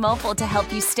on T-Mobile to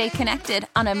help you stay connected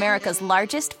on America's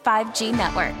largest 5G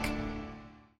network.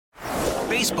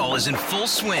 Baseball is in full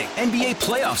swing. NBA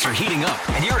playoffs are heating up,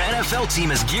 and your NFL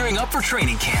team is gearing up for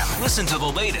training camp. Listen to the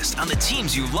latest on the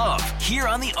teams you love here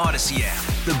on the Odyssey app.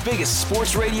 The biggest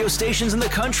sports radio stations in the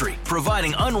country,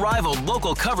 providing unrivaled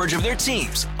local coverage of their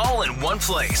teams, all in one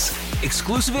place.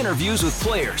 Exclusive interviews with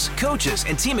players, coaches,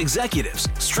 and team executives,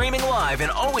 streaming live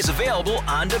and always available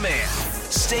on demand.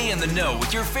 Stay in the know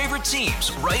with your favorite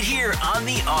teams right here on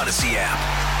the Odyssey app.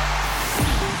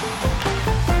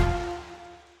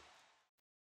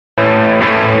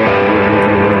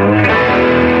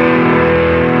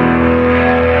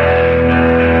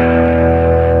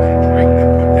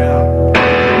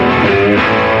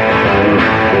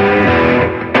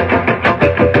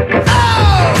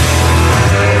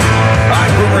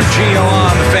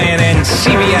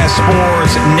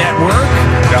 Sports Network.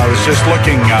 I was just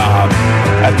looking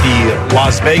at the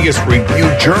Las Vegas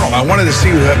Review-Journal. I wanted to see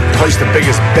who had placed the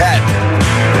biggest bet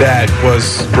that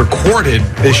was recorded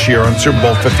this year on Super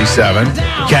Bowl 57.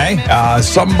 Okay.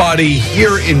 Somebody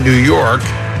here in New York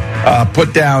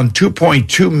put down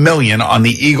 $2.2 million on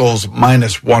the Eagles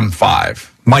minus 1.5.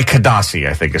 Mike Hadassi,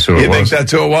 I think is who it was. You think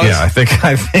that's who it was? Yeah, I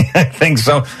think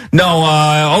so.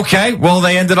 No, okay. Well,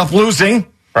 they ended up losing.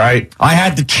 Right. I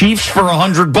had the Chiefs for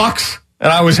 $100,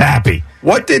 and I was happy.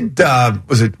 What did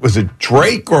was it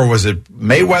Drake or was it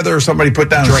Mayweather or somebody put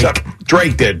down?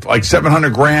 Drake did like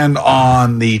 $700,000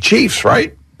 on the Chiefs,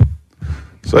 right?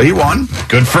 So he won.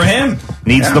 Good for him.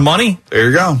 Needs the money. There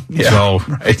you go. Yeah. So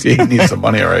right. He needs some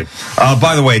money. All right.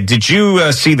 By the way, did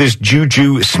you see this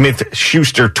Juju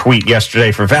Smith-Schuster tweet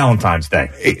yesterday for Valentine's Day?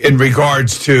 In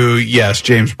regards to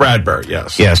James Bradberry.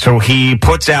 Yes. Yeah. So he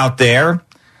puts out there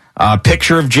a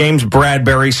picture of James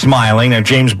Bradberry smiling. Now,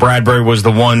 James Bradberry was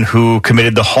the one who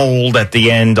committed the hold at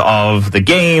the end of the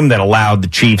game that allowed the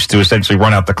Chiefs to essentially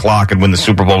run out the clock and win the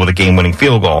Super Bowl with a game-winning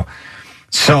field goal.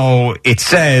 So it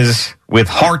says, with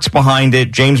hearts behind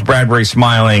it. James Bradbury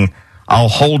smiling, "I'll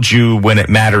hold you when it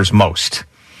matters most."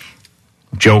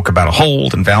 Joke about a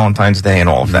hold and Valentine's Day and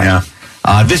all of that.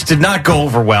 Yeah. This did not go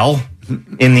over well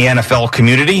in the NFL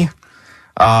community.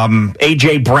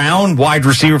 A.J. Brown, wide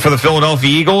receiver for the Philadelphia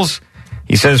Eagles,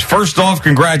 he says, "First off,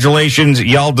 congratulations.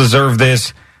 Y'all deserve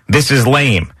this. This is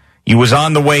lame. You was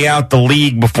on the way out the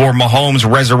league before Mahomes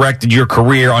resurrected your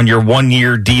career on your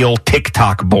 1-year deal,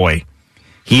 TikTok boy.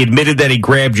 He admitted that he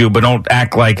grabbed you, but don't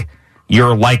act like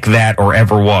you're like that or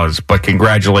ever was. But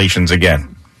congratulations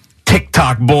again.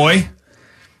 TikTok boy."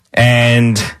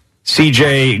 And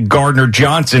C.J.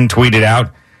 Gardner-Johnson tweeted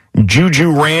out,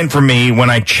 "Juju ran for me when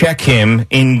I check him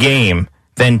in game.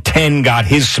 Then 10 got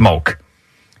his smoke."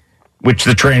 Which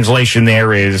the translation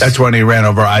there is... That's when he ran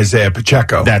over Isaiah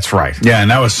Pacheco. That's right. Yeah,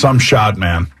 and that was some shot,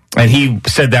 man. And he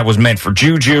said that was meant for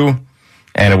Juju,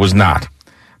 and it was not.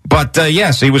 But,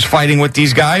 yes, he was fighting with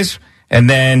these guys. And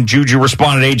then Juju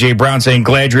responded to A.J. Brown saying,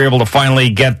 "Glad you're able to finally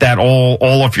get that all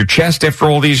off your chest after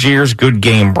all these years. Good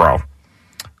game, bro."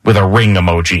 With a ring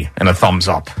emoji and a thumbs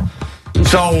up.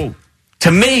 So, to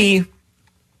me,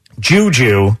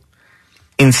 Juju,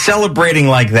 in celebrating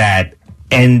like that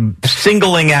and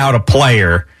singling out a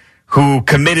player who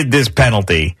committed this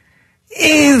penalty,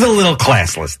 is a little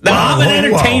classless. Now, I'm an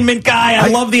entertainment guy. I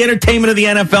love the entertainment of the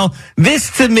NFL.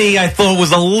 This, to me, I thought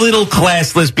was a little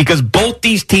classless because both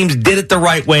these teams did it the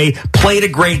right way, played a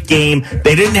great game.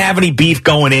 They didn't have any beef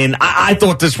going in. I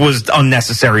thought this was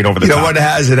unnecessary and over the top. You know what it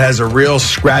has? It has a real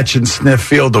scratch and sniff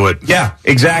feel to it. Yeah,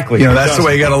 exactly. You know, that's the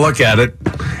way you got to look at it.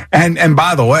 And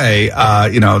by the way,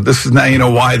 this is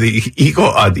now, why the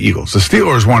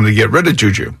Steelers wanted to get rid of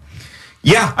Juju.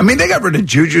 Yeah. I mean, they got rid of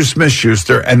Juju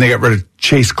Smith-Schuster, and they got rid of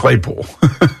Chase Claypool.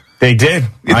 They did.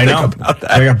 I know.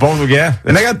 They got both, yeah.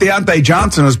 And they got Deontay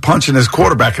Johnson who's punching his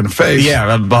quarterback in the face.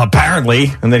 Yeah,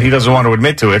 apparently, and then he doesn't want to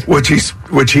admit to it.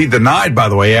 Which he denied, by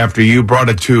the way, after you brought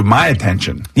it to my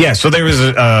attention. Yeah, so there was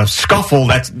a scuffle.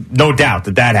 That's no doubt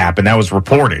that happened. That was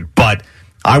reported. But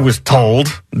I was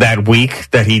told that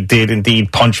week that he did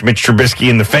indeed punch Mitch Trubisky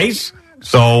in the face.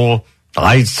 So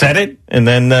I said it, and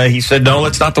then he said, no,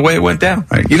 that's not the way it went down.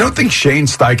 Right. You don't think Shane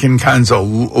Steichen kind of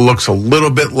looks a little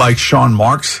bit like Sean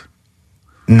Marks?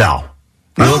 No.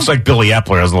 He looks like Billy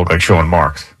Epler. Doesn't look like Sean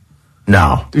Marks.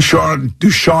 No. Do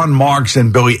Sean Marks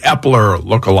and Billy Epler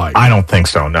look alike? I don't think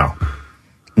so, no.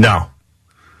 No.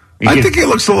 I think he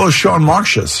looks a little Sean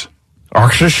Marxish.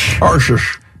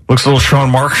 Arxish. Looks a little Sean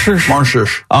Marxish.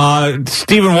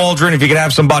 Stephen Waldron, if you could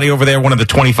have somebody over there, one of the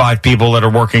 25 people that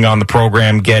are working on the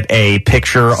program, get a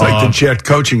picture it's like the Jet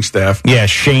coaching staff. Yeah,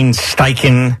 Shane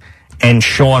Steichen and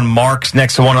Sean Marks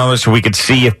next to one another so we could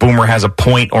see if Boomer has a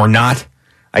point or not.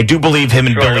 I do believe him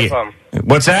and Billy. No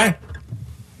What's that?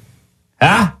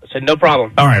 Huh? I said no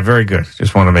problem. All right, very good.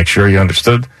 Just want to make sure you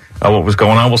understood what was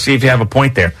going on. We'll see if you have a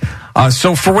point there.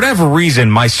 So for whatever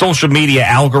reason, my social media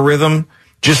algorithm,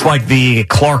 just like the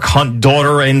Clark Hunt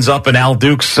daughter ends up in Al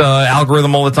Duke's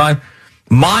algorithm all the time,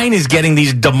 mine is getting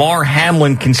these Damar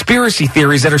Hamlin conspiracy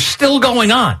theories that are still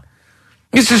going on.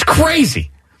 This is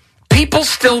crazy. People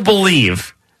still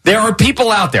believe, there are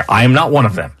people out there, I am not one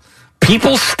of them,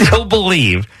 people still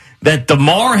believe that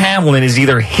Damar Hamlin is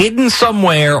either hidden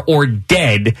somewhere or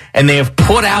dead, and they have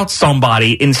put out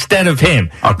somebody instead of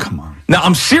him. Oh, come on. Now,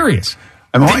 I'm serious.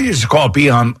 I mean, why don't you just call up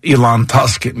Elon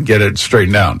Tusk and get it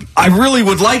straightened out? I really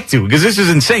would like to, because this is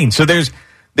insane. So there's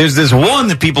this one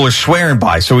that people are swearing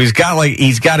by. So he's got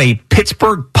a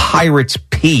Pittsburgh Pirates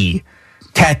P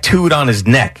tattooed on his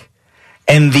neck.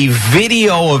 And the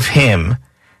video of him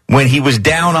when he was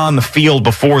down on the field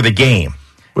before the game.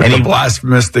 With the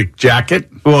blasphemistic jacket?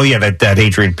 Well, yeah, that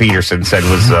Adrian Peterson said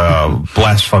was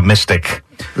blasphemistic,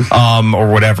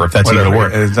 or whatever, if that's even a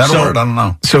word. Is that a word? I don't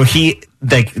know. So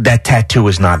that tattoo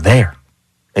is not there.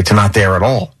 It's not there at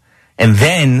all. And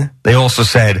then they also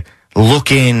said,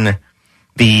 look in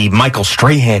the Michael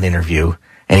Strahan interview,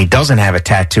 and he doesn't have a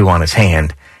tattoo on his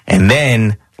hand. And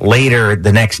then later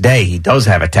the next day, he does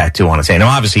have a tattoo on his hand. Now,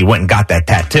 obviously, he went and got that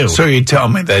tattoo. So you tell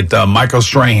me that Michael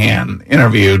Strahan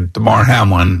interviewed Damar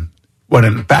Hamlin, when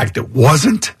in fact it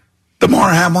wasn't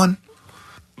Damar Hamlin?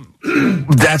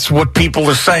 That's what people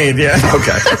are saying, yeah.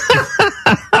 Okay.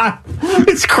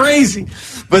 It's crazy.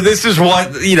 But this is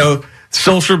what,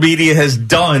 social media has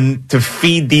done to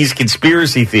feed these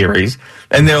conspiracy theories.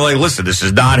 And they're like, listen, this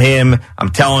is not him. I'm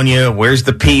telling you, where's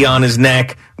the P on his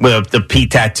neck? Well, the P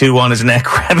tattoo on his neck,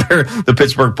 rather. The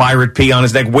Pittsburgh Pirate P on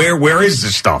his neck. Where is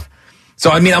this stuff? So,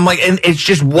 I mean, I'm like, and it's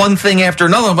just one thing after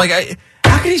another. I'm like,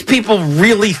 how can these people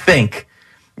really think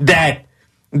that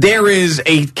there is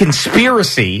a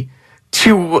conspiracy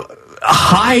to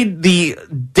hide the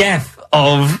death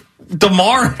of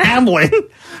Damar Hamlin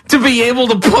to be able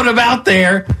to put him out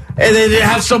there and then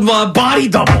have some body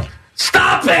double.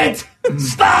 Stop it!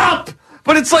 Stop!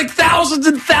 But it's like thousands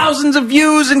and thousands of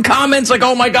views and comments like,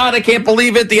 oh my God, I can't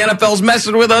believe it. The NFL's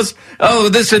messing with us. Oh,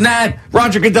 this and that.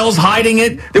 Roger Goodell's hiding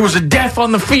it. There was a death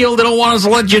on the field. They don't want us to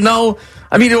let you know.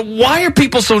 I mean, why are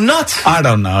people so nuts? I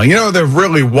don't know. You know, there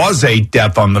really was a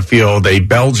death on the field. A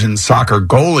Belgian soccer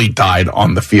goalie died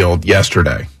on the field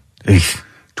yesterday.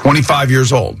 25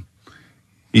 years old.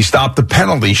 He stopped the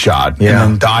penalty shot and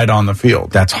then died on the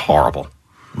field. That's horrible.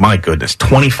 My goodness.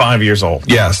 25 years old.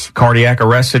 Yes. Cardiac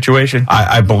arrest situation?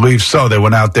 I believe so. They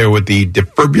went out there with the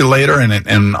defibrillator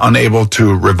and unable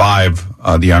to revive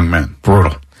the young man.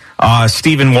 Brutal.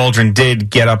 Stephen Waldron did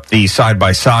get up the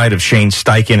side-by-side of Shane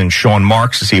Steichen and Sean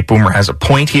Marks to see if Boomer has a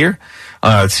point here.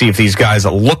 Let's see if these guys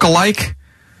look alike.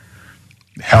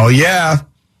 Hell yeah.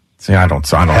 See, I don't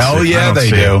Hell yeah, they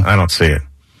do. I don't see it.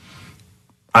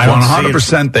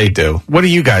 100% they do. What do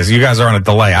you guys? You guys are on a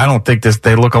delay. I don't think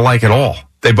they look alike at all.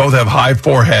 They both have high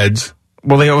foreheads.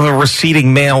 Well, they have a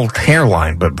receding male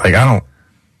hairline, but like I don't.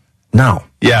 No.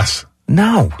 Yes.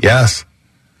 No. Yes.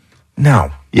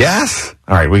 No. Yes.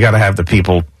 All right, we got to have the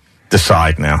people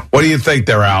decide now. What do you think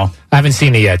there, Al? I haven't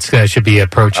seen it yet. It should be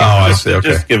approaching. Oh, I see. Okay.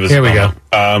 Just give us Here we go.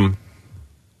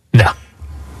 No.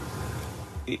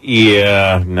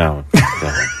 Yeah, no.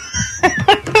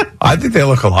 I think they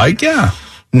look alike, yeah.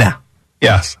 No.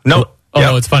 Yes. No.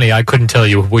 Oh, it's funny. I couldn't tell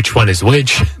you which one is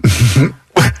which.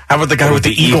 How about the guy with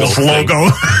the Eagles logo?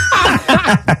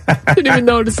 Didn't even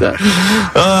notice that.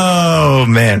 Oh,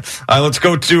 man. Let's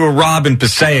go to Rob in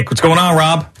Passaic. What's going on,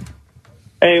 Rob?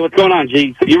 Hey, what's going on,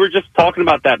 G? So you were just talking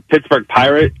about that Pittsburgh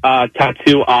Pirate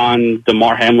tattoo on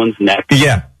Damar Hamlin's neck.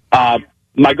 Yeah.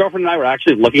 My girlfriend and I were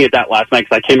actually looking at that last night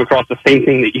because I came across the same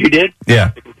thing that you did.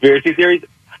 Yeah. The conspiracy theories.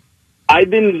 I've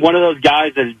been one of those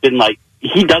guys that has been like,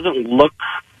 he doesn't look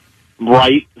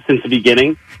right since the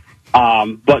beginning.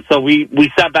 But so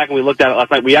we sat back and we looked at it last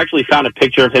night. We actually found a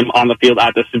picture of him on the field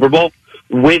at the Super Bowl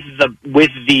with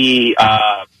the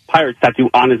Pirates tattoo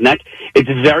on his neck. It's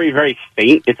very, very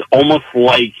faint. It's almost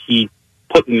like he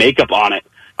put makeup on it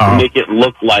to make it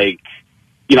look like,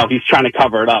 he's trying to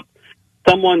cover it up.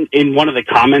 Someone in one of the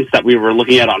comments that we were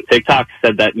looking at on TikTok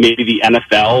said that maybe the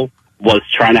NFL was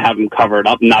trying to have him cover it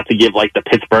up, not to give like the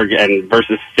Pittsburgh and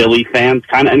versus Philly fans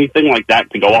kind of anything like that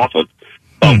to go off of.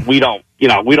 So we don't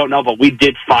know, but we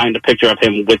did find a picture of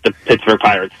him with the Pittsburgh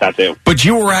Pirates tattoo. But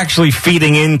you were actually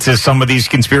feeding into some of these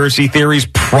conspiracy theories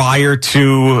prior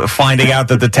to finding out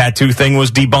that the tattoo thing was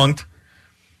debunked?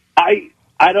 I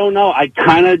don't know. I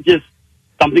kind of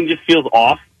something just feels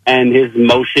off, and his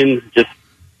motions just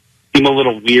seem a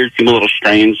little weird, seem a little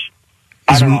strange.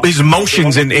 His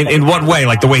motions in what way?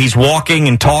 Like the way he's walking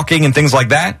and talking and things like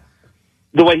that?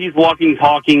 The way he's walking,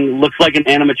 talking, looks like an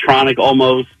animatronic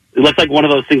almost. It looks like one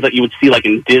of those things that you would see like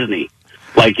in Disney.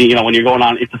 Like, when you're going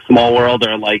on It's a Small World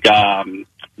or like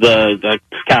the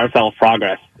Carousel of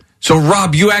Progress. So,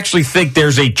 Rob, you actually think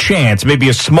there's a chance, maybe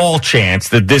a small chance,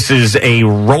 that this is a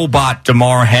robot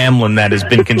Damar Hamlin that has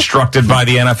been constructed by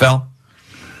the NFL?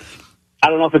 I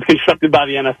don't know if it's constructed by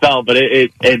the NFL, but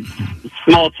it's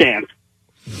small chance.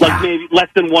 Like maybe less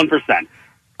than 1%.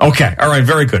 Okay, all right,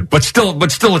 very good. But still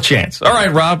a chance. All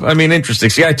right, Rob, I mean, interesting.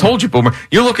 See, I told you, Boomer,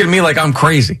 you're looking at me like I'm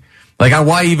crazy. Like,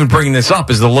 why even bringing this up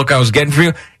is the look I was getting from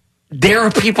you. There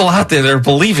are people out there that are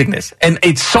believing this. And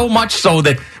it's so much so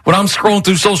that when I'm scrolling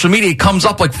through social media, it comes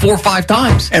up like 4 or 5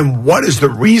 times. And what is the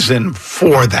reason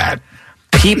for that?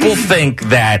 People think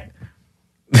that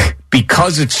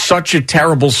because it's such a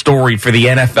terrible story for the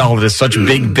NFL, that is such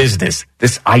big business.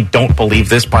 I don't believe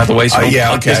this, by the way, so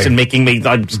don't put this in making me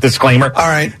a disclaimer. All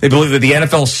right. They believe that the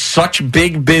NFL is such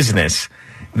big business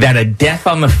that a death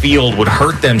on the field would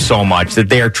hurt them so much that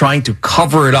they are trying to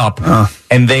cover it up,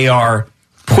 and they are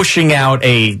pushing out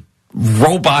a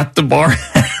robot Damar.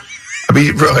 I mean,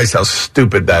 you realize how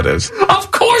stupid that is.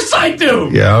 Of course I do.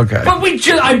 Yeah, okay. But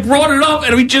I brought it up,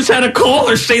 and we just had a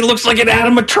caller say it looks like an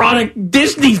animatronic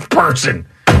Disney person.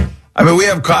 I mean, we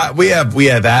have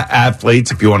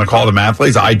athletes, if you want to call them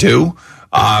athletes. I do.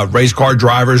 Race car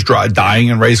drivers dying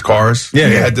in race cars. Yeah,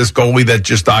 we had this goalie that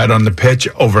just died on the pitch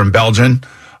over in Belgium.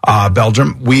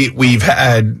 We've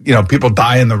had people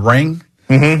die in the ring.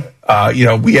 Mm-hmm.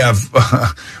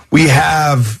 We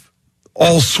have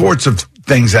all sorts of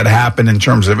things that happen in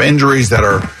terms of injuries that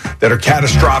are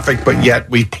catastrophic, but yet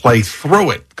we play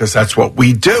through it because that's what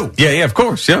we do. Yeah, of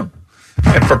course, yeah.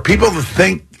 And for people to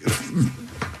think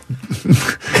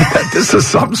that this is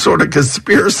some sort of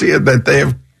conspiracy and that they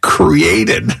have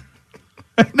created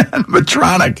an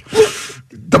animatronic,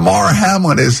 Damar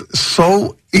Hamlin is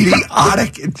so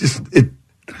idiotic.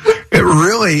 It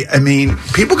really, I mean,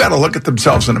 people got to look at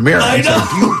themselves in the mirror. I know.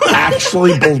 Do you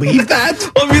actually believe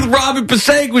that? Well, I mean, Robin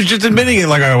Passaic was just admitting it.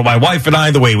 Like, my wife and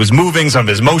I, the way he was moving, some of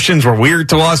his motions were weird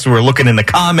to us. We were looking in the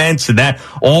comments and that,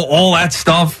 all that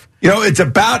stuff. You know,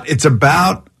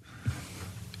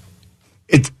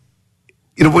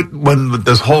 you know, when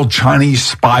this whole Chinese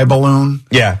spy balloon,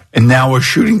 and now we're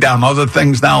shooting down other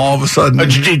things. Now all of a sudden,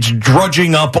 it's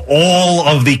drudging up all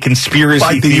of the conspiracy,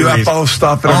 like the theories. UFO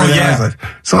stuff and everything. Yeah.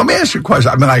 So let me ask you a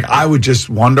question. I mean, like, I would just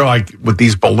wonder, like, with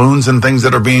these balloons and things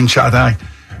that are being shot down,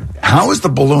 how is the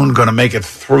balloon going to make it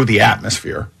through the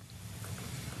atmosphere?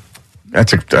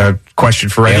 That's a question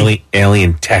for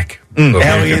alien tech.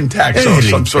 Alien tech, so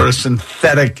some sort of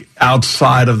synthetic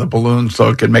outside of the balloon, so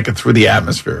it can make it through the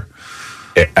atmosphere.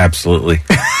 Absolutely.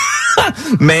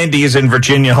 Mandy is in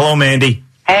Virginia. Hello, Mandy.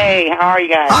 Hey, how are you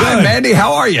guys? Hi, Mandy.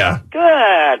 How are you?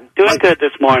 Good. Doing good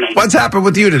this morning. What's happened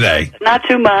with you today? Not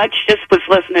too much. Just was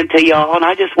listening to y'all, and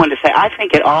I just wanted to say I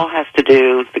think it all has to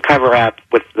do the cover-up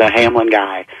with the Hamlin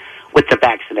guy with the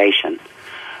vaccination.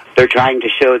 They're trying to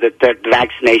show that the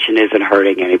vaccination isn't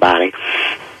hurting anybody.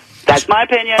 That's my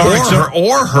opinion.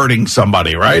 Or hurting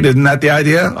somebody, right? Isn't that the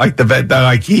idea? Like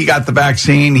like he got the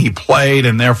vaccine, he played,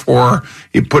 and therefore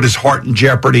he put his heart in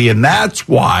jeopardy, and that's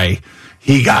why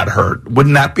he got hurt.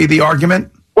 Wouldn't that be the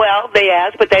argument? Well,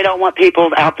 yes, but they don't want people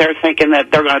out there thinking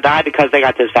that they're going to die because they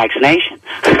got this vaccination.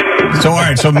 So, all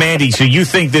right. So, Mandy, so you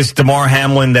think this Damar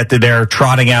Hamlin that they're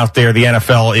trotting out there, the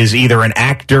NFL, is either an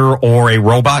actor or a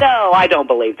robot? No, I don't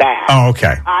believe that. Oh,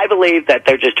 okay. I believe that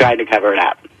they're just trying to cover it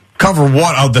up. Cover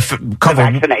what? Oh, cover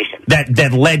the vaccination.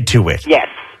 That led to it? Yes.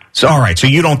 So, all right. So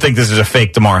you don't think this is a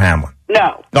fake Damar Hamlin?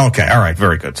 No. Okay. All right.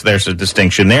 Very good. So there's a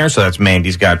distinction there. So that's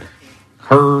Mandy's got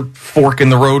her fork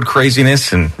in the road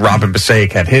craziness, and Robin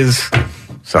Passaic had his.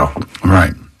 So,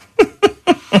 right.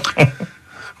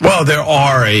 Well, there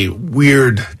are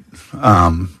weird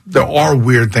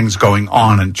things going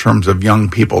on in terms of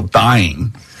young people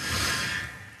dying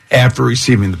after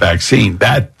receiving the vaccine.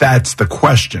 That's the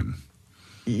question.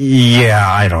 Yeah,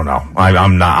 I don't know.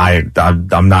 I'm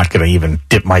not going to even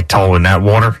dip my toe in that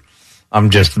water. I'm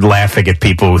just laughing at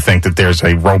people who think that there's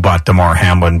a robot Damar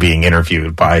Hamlin being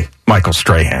interviewed by Michael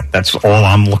Strahan. That's all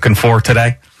I'm looking for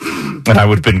today. And I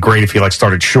would have been great if he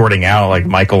started shorting out like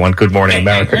Michael on Good Morning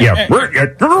America. Yeah.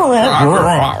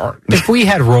 If we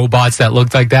had robots that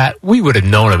looked like that, we would have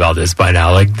known about this by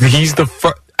now. Like, he's the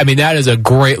first. I mean, that is a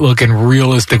great looking,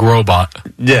 realistic robot.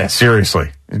 Yeah,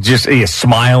 seriously. Just he's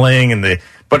smiling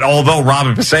but although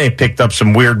Robin Passaic picked up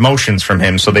some weird motions from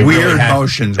him, so they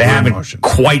haven't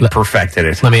quite perfected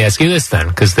it. Let me ask you this then,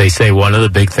 because they say one of the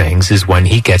big things is when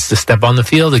he gets to step on the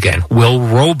field again. Will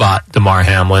robot Damar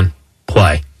Hamlin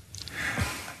play?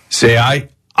 See, I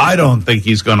don't think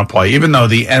he's going to play, even though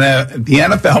the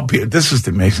NFLPA, this is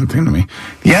the amazing thing to me,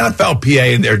 the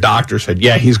NFLPA and their doctor said,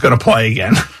 yeah, he's going to play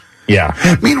again.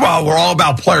 Yeah. Meanwhile, we're all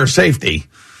about player safety.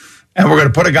 And we're going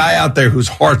to put a guy out there whose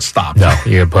heart stopped. No,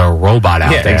 you're going to put a robot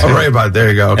out there. A robot, there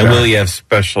you go. Okay. And will he have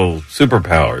special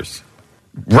superpowers?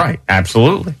 Right,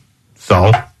 absolutely.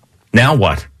 So, now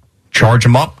what? Charge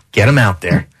him up, get him out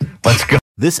there. Let's go.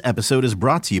 This episode is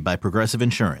brought to you by Progressive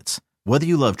Insurance. Whether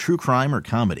you love true crime or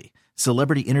comedy,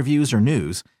 celebrity interviews or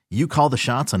news, you call the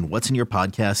shots on what's in your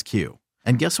podcast queue.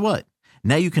 And guess what?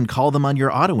 Now you can call them on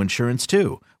your auto insurance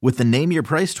too with the Name Your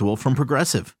Price tool from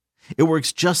Progressive. It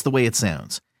works just the way it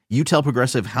sounds. You tell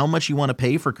Progressive how much you want to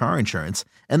pay for car insurance,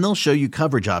 and they'll show you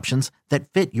coverage options that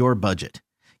fit your budget.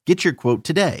 Get your quote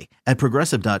today at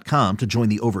Progressive.com to join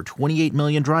the over 28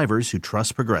 million drivers who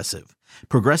trust Progressive.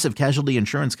 Progressive Casualty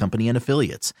Insurance Company and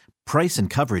Affiliates. Price and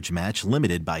coverage match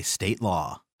limited by state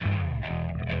law.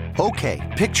 Okay,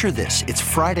 picture this. It's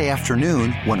Friday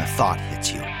afternoon when a thought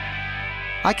hits you.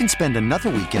 I can spend another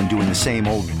weekend doing the same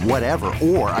old whatever,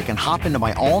 or I can hop into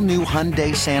my all-new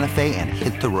Hyundai Santa Fe and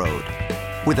hit the road.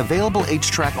 With available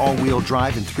H-Track all-wheel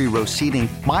drive and 3-row seating,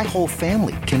 my whole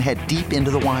family can head deep into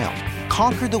the wild.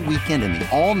 Conquer the weekend in the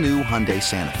all-new Hyundai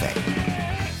Santa Fe.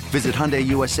 Visit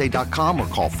HyundaiUSA.com or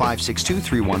call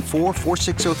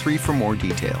 562-314-4603 for more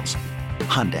details.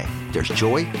 Hyundai, there's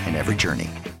joy in every journey.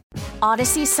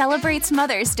 Odyssey celebrates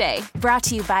Mother's Day, brought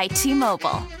to you by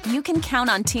T-Mobile. You can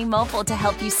count on T-Mobile to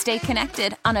help you stay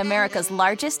connected on America's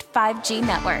largest 5G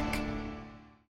network.